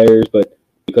football players, but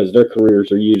because their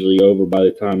careers are usually over by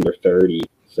the time they're 30.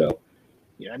 So.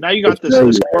 Yeah, now you got this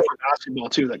score for basketball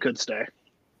too that could stay,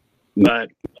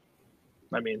 but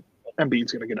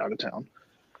Embiid's going to get out of town.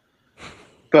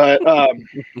 But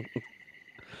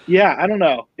yeah, I don't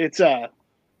know. It's I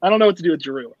don't know what to do with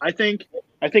Giroux. I think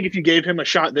if you gave him a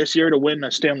shot this year to win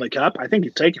a Stanley Cup, I think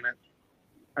he's taking it.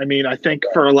 I think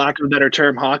for a lack of a better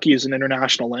term, hockey is an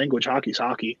international language. Hockey's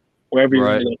hockey. Wherever you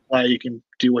want to play, you can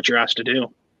do what you're asked to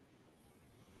do.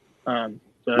 I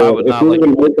would not like.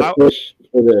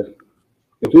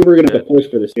 If we were going to push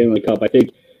for the Stanley Cup, I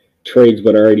think trades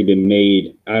would have already been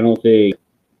made. I don't think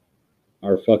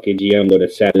our fucking GM would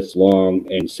have sat this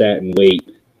long and sat and wait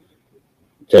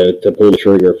to pull the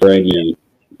trigger for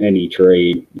any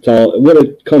trade. It's all what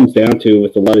it comes down to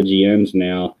with a lot of GMs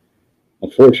now.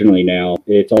 Unfortunately, now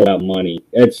it's all about money.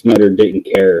 Ed Snider didn't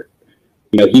care.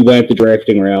 He went the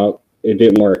drafting route. It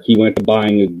didn't work. He went to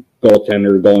buying a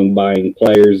goaltender, buying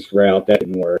players route. That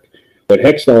didn't work. What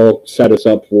Hextall set us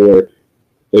up for,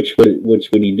 which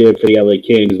when he did for the LA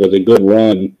Kings was a good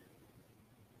run,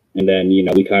 and then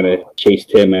we kind of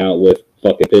chased him out with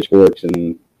fucking pitchforks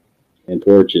and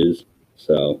torches.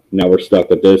 So now we're stuck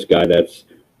with this guy that's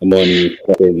a money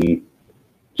fucking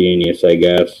genius, I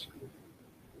guess.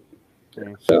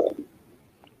 So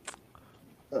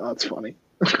that's funny.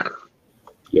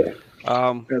 Yeah.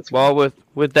 Well,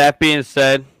 with that being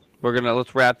said,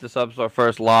 let's wrap this up. It's our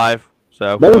first live.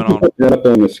 So why would you put that up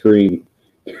on the screen?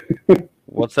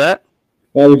 What's that?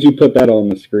 Why would you put that on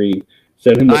the screen?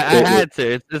 I had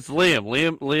to. It's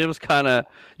Liam. Liam's kind of.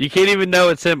 You can't even know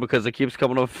it's him because it keeps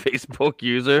coming up Facebook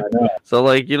user.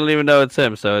 So you don't even know it's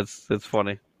him. So it's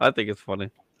funny. I think it's funny.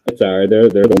 It's all right. They're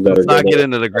the ones that Let's not get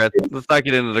into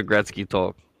the Gretzky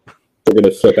talk. We're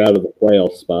gonna slip out of the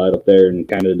playoff spot up there in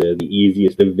kind of the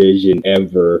easiest division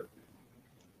ever.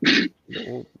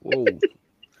 Whoa.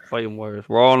 Fighting Warriors.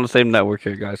 We're all on the same network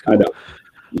here, guys. I know.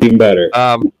 Even better.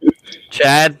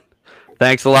 Chad,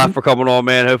 thanks a lot for coming on,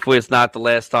 man. Hopefully it's not the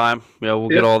last time. We'll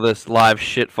get all this live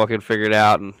shit fucking figured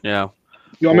out, and You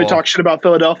want me to talk shit about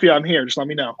Philadelphia? I'm here. Just let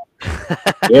me know.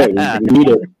 Yeah, we need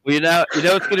it. Well,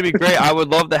 it's going to be great. I would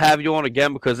love to have you on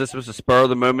again because this was a spur of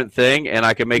the moment thing, and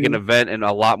I can make an event, and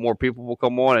a lot more people will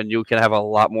come on, and you can have a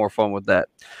lot more fun with that.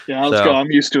 Yeah, let's go.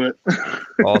 I'm used to it.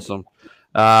 Awesome.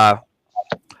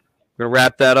 We're going to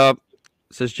wrap that up.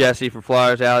 This is Jesse from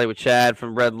Flyers Alley with Chad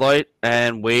from Red Light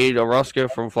and Wade Orozco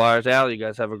from Flyers Alley. You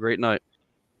guys have a great night.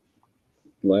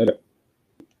 Later.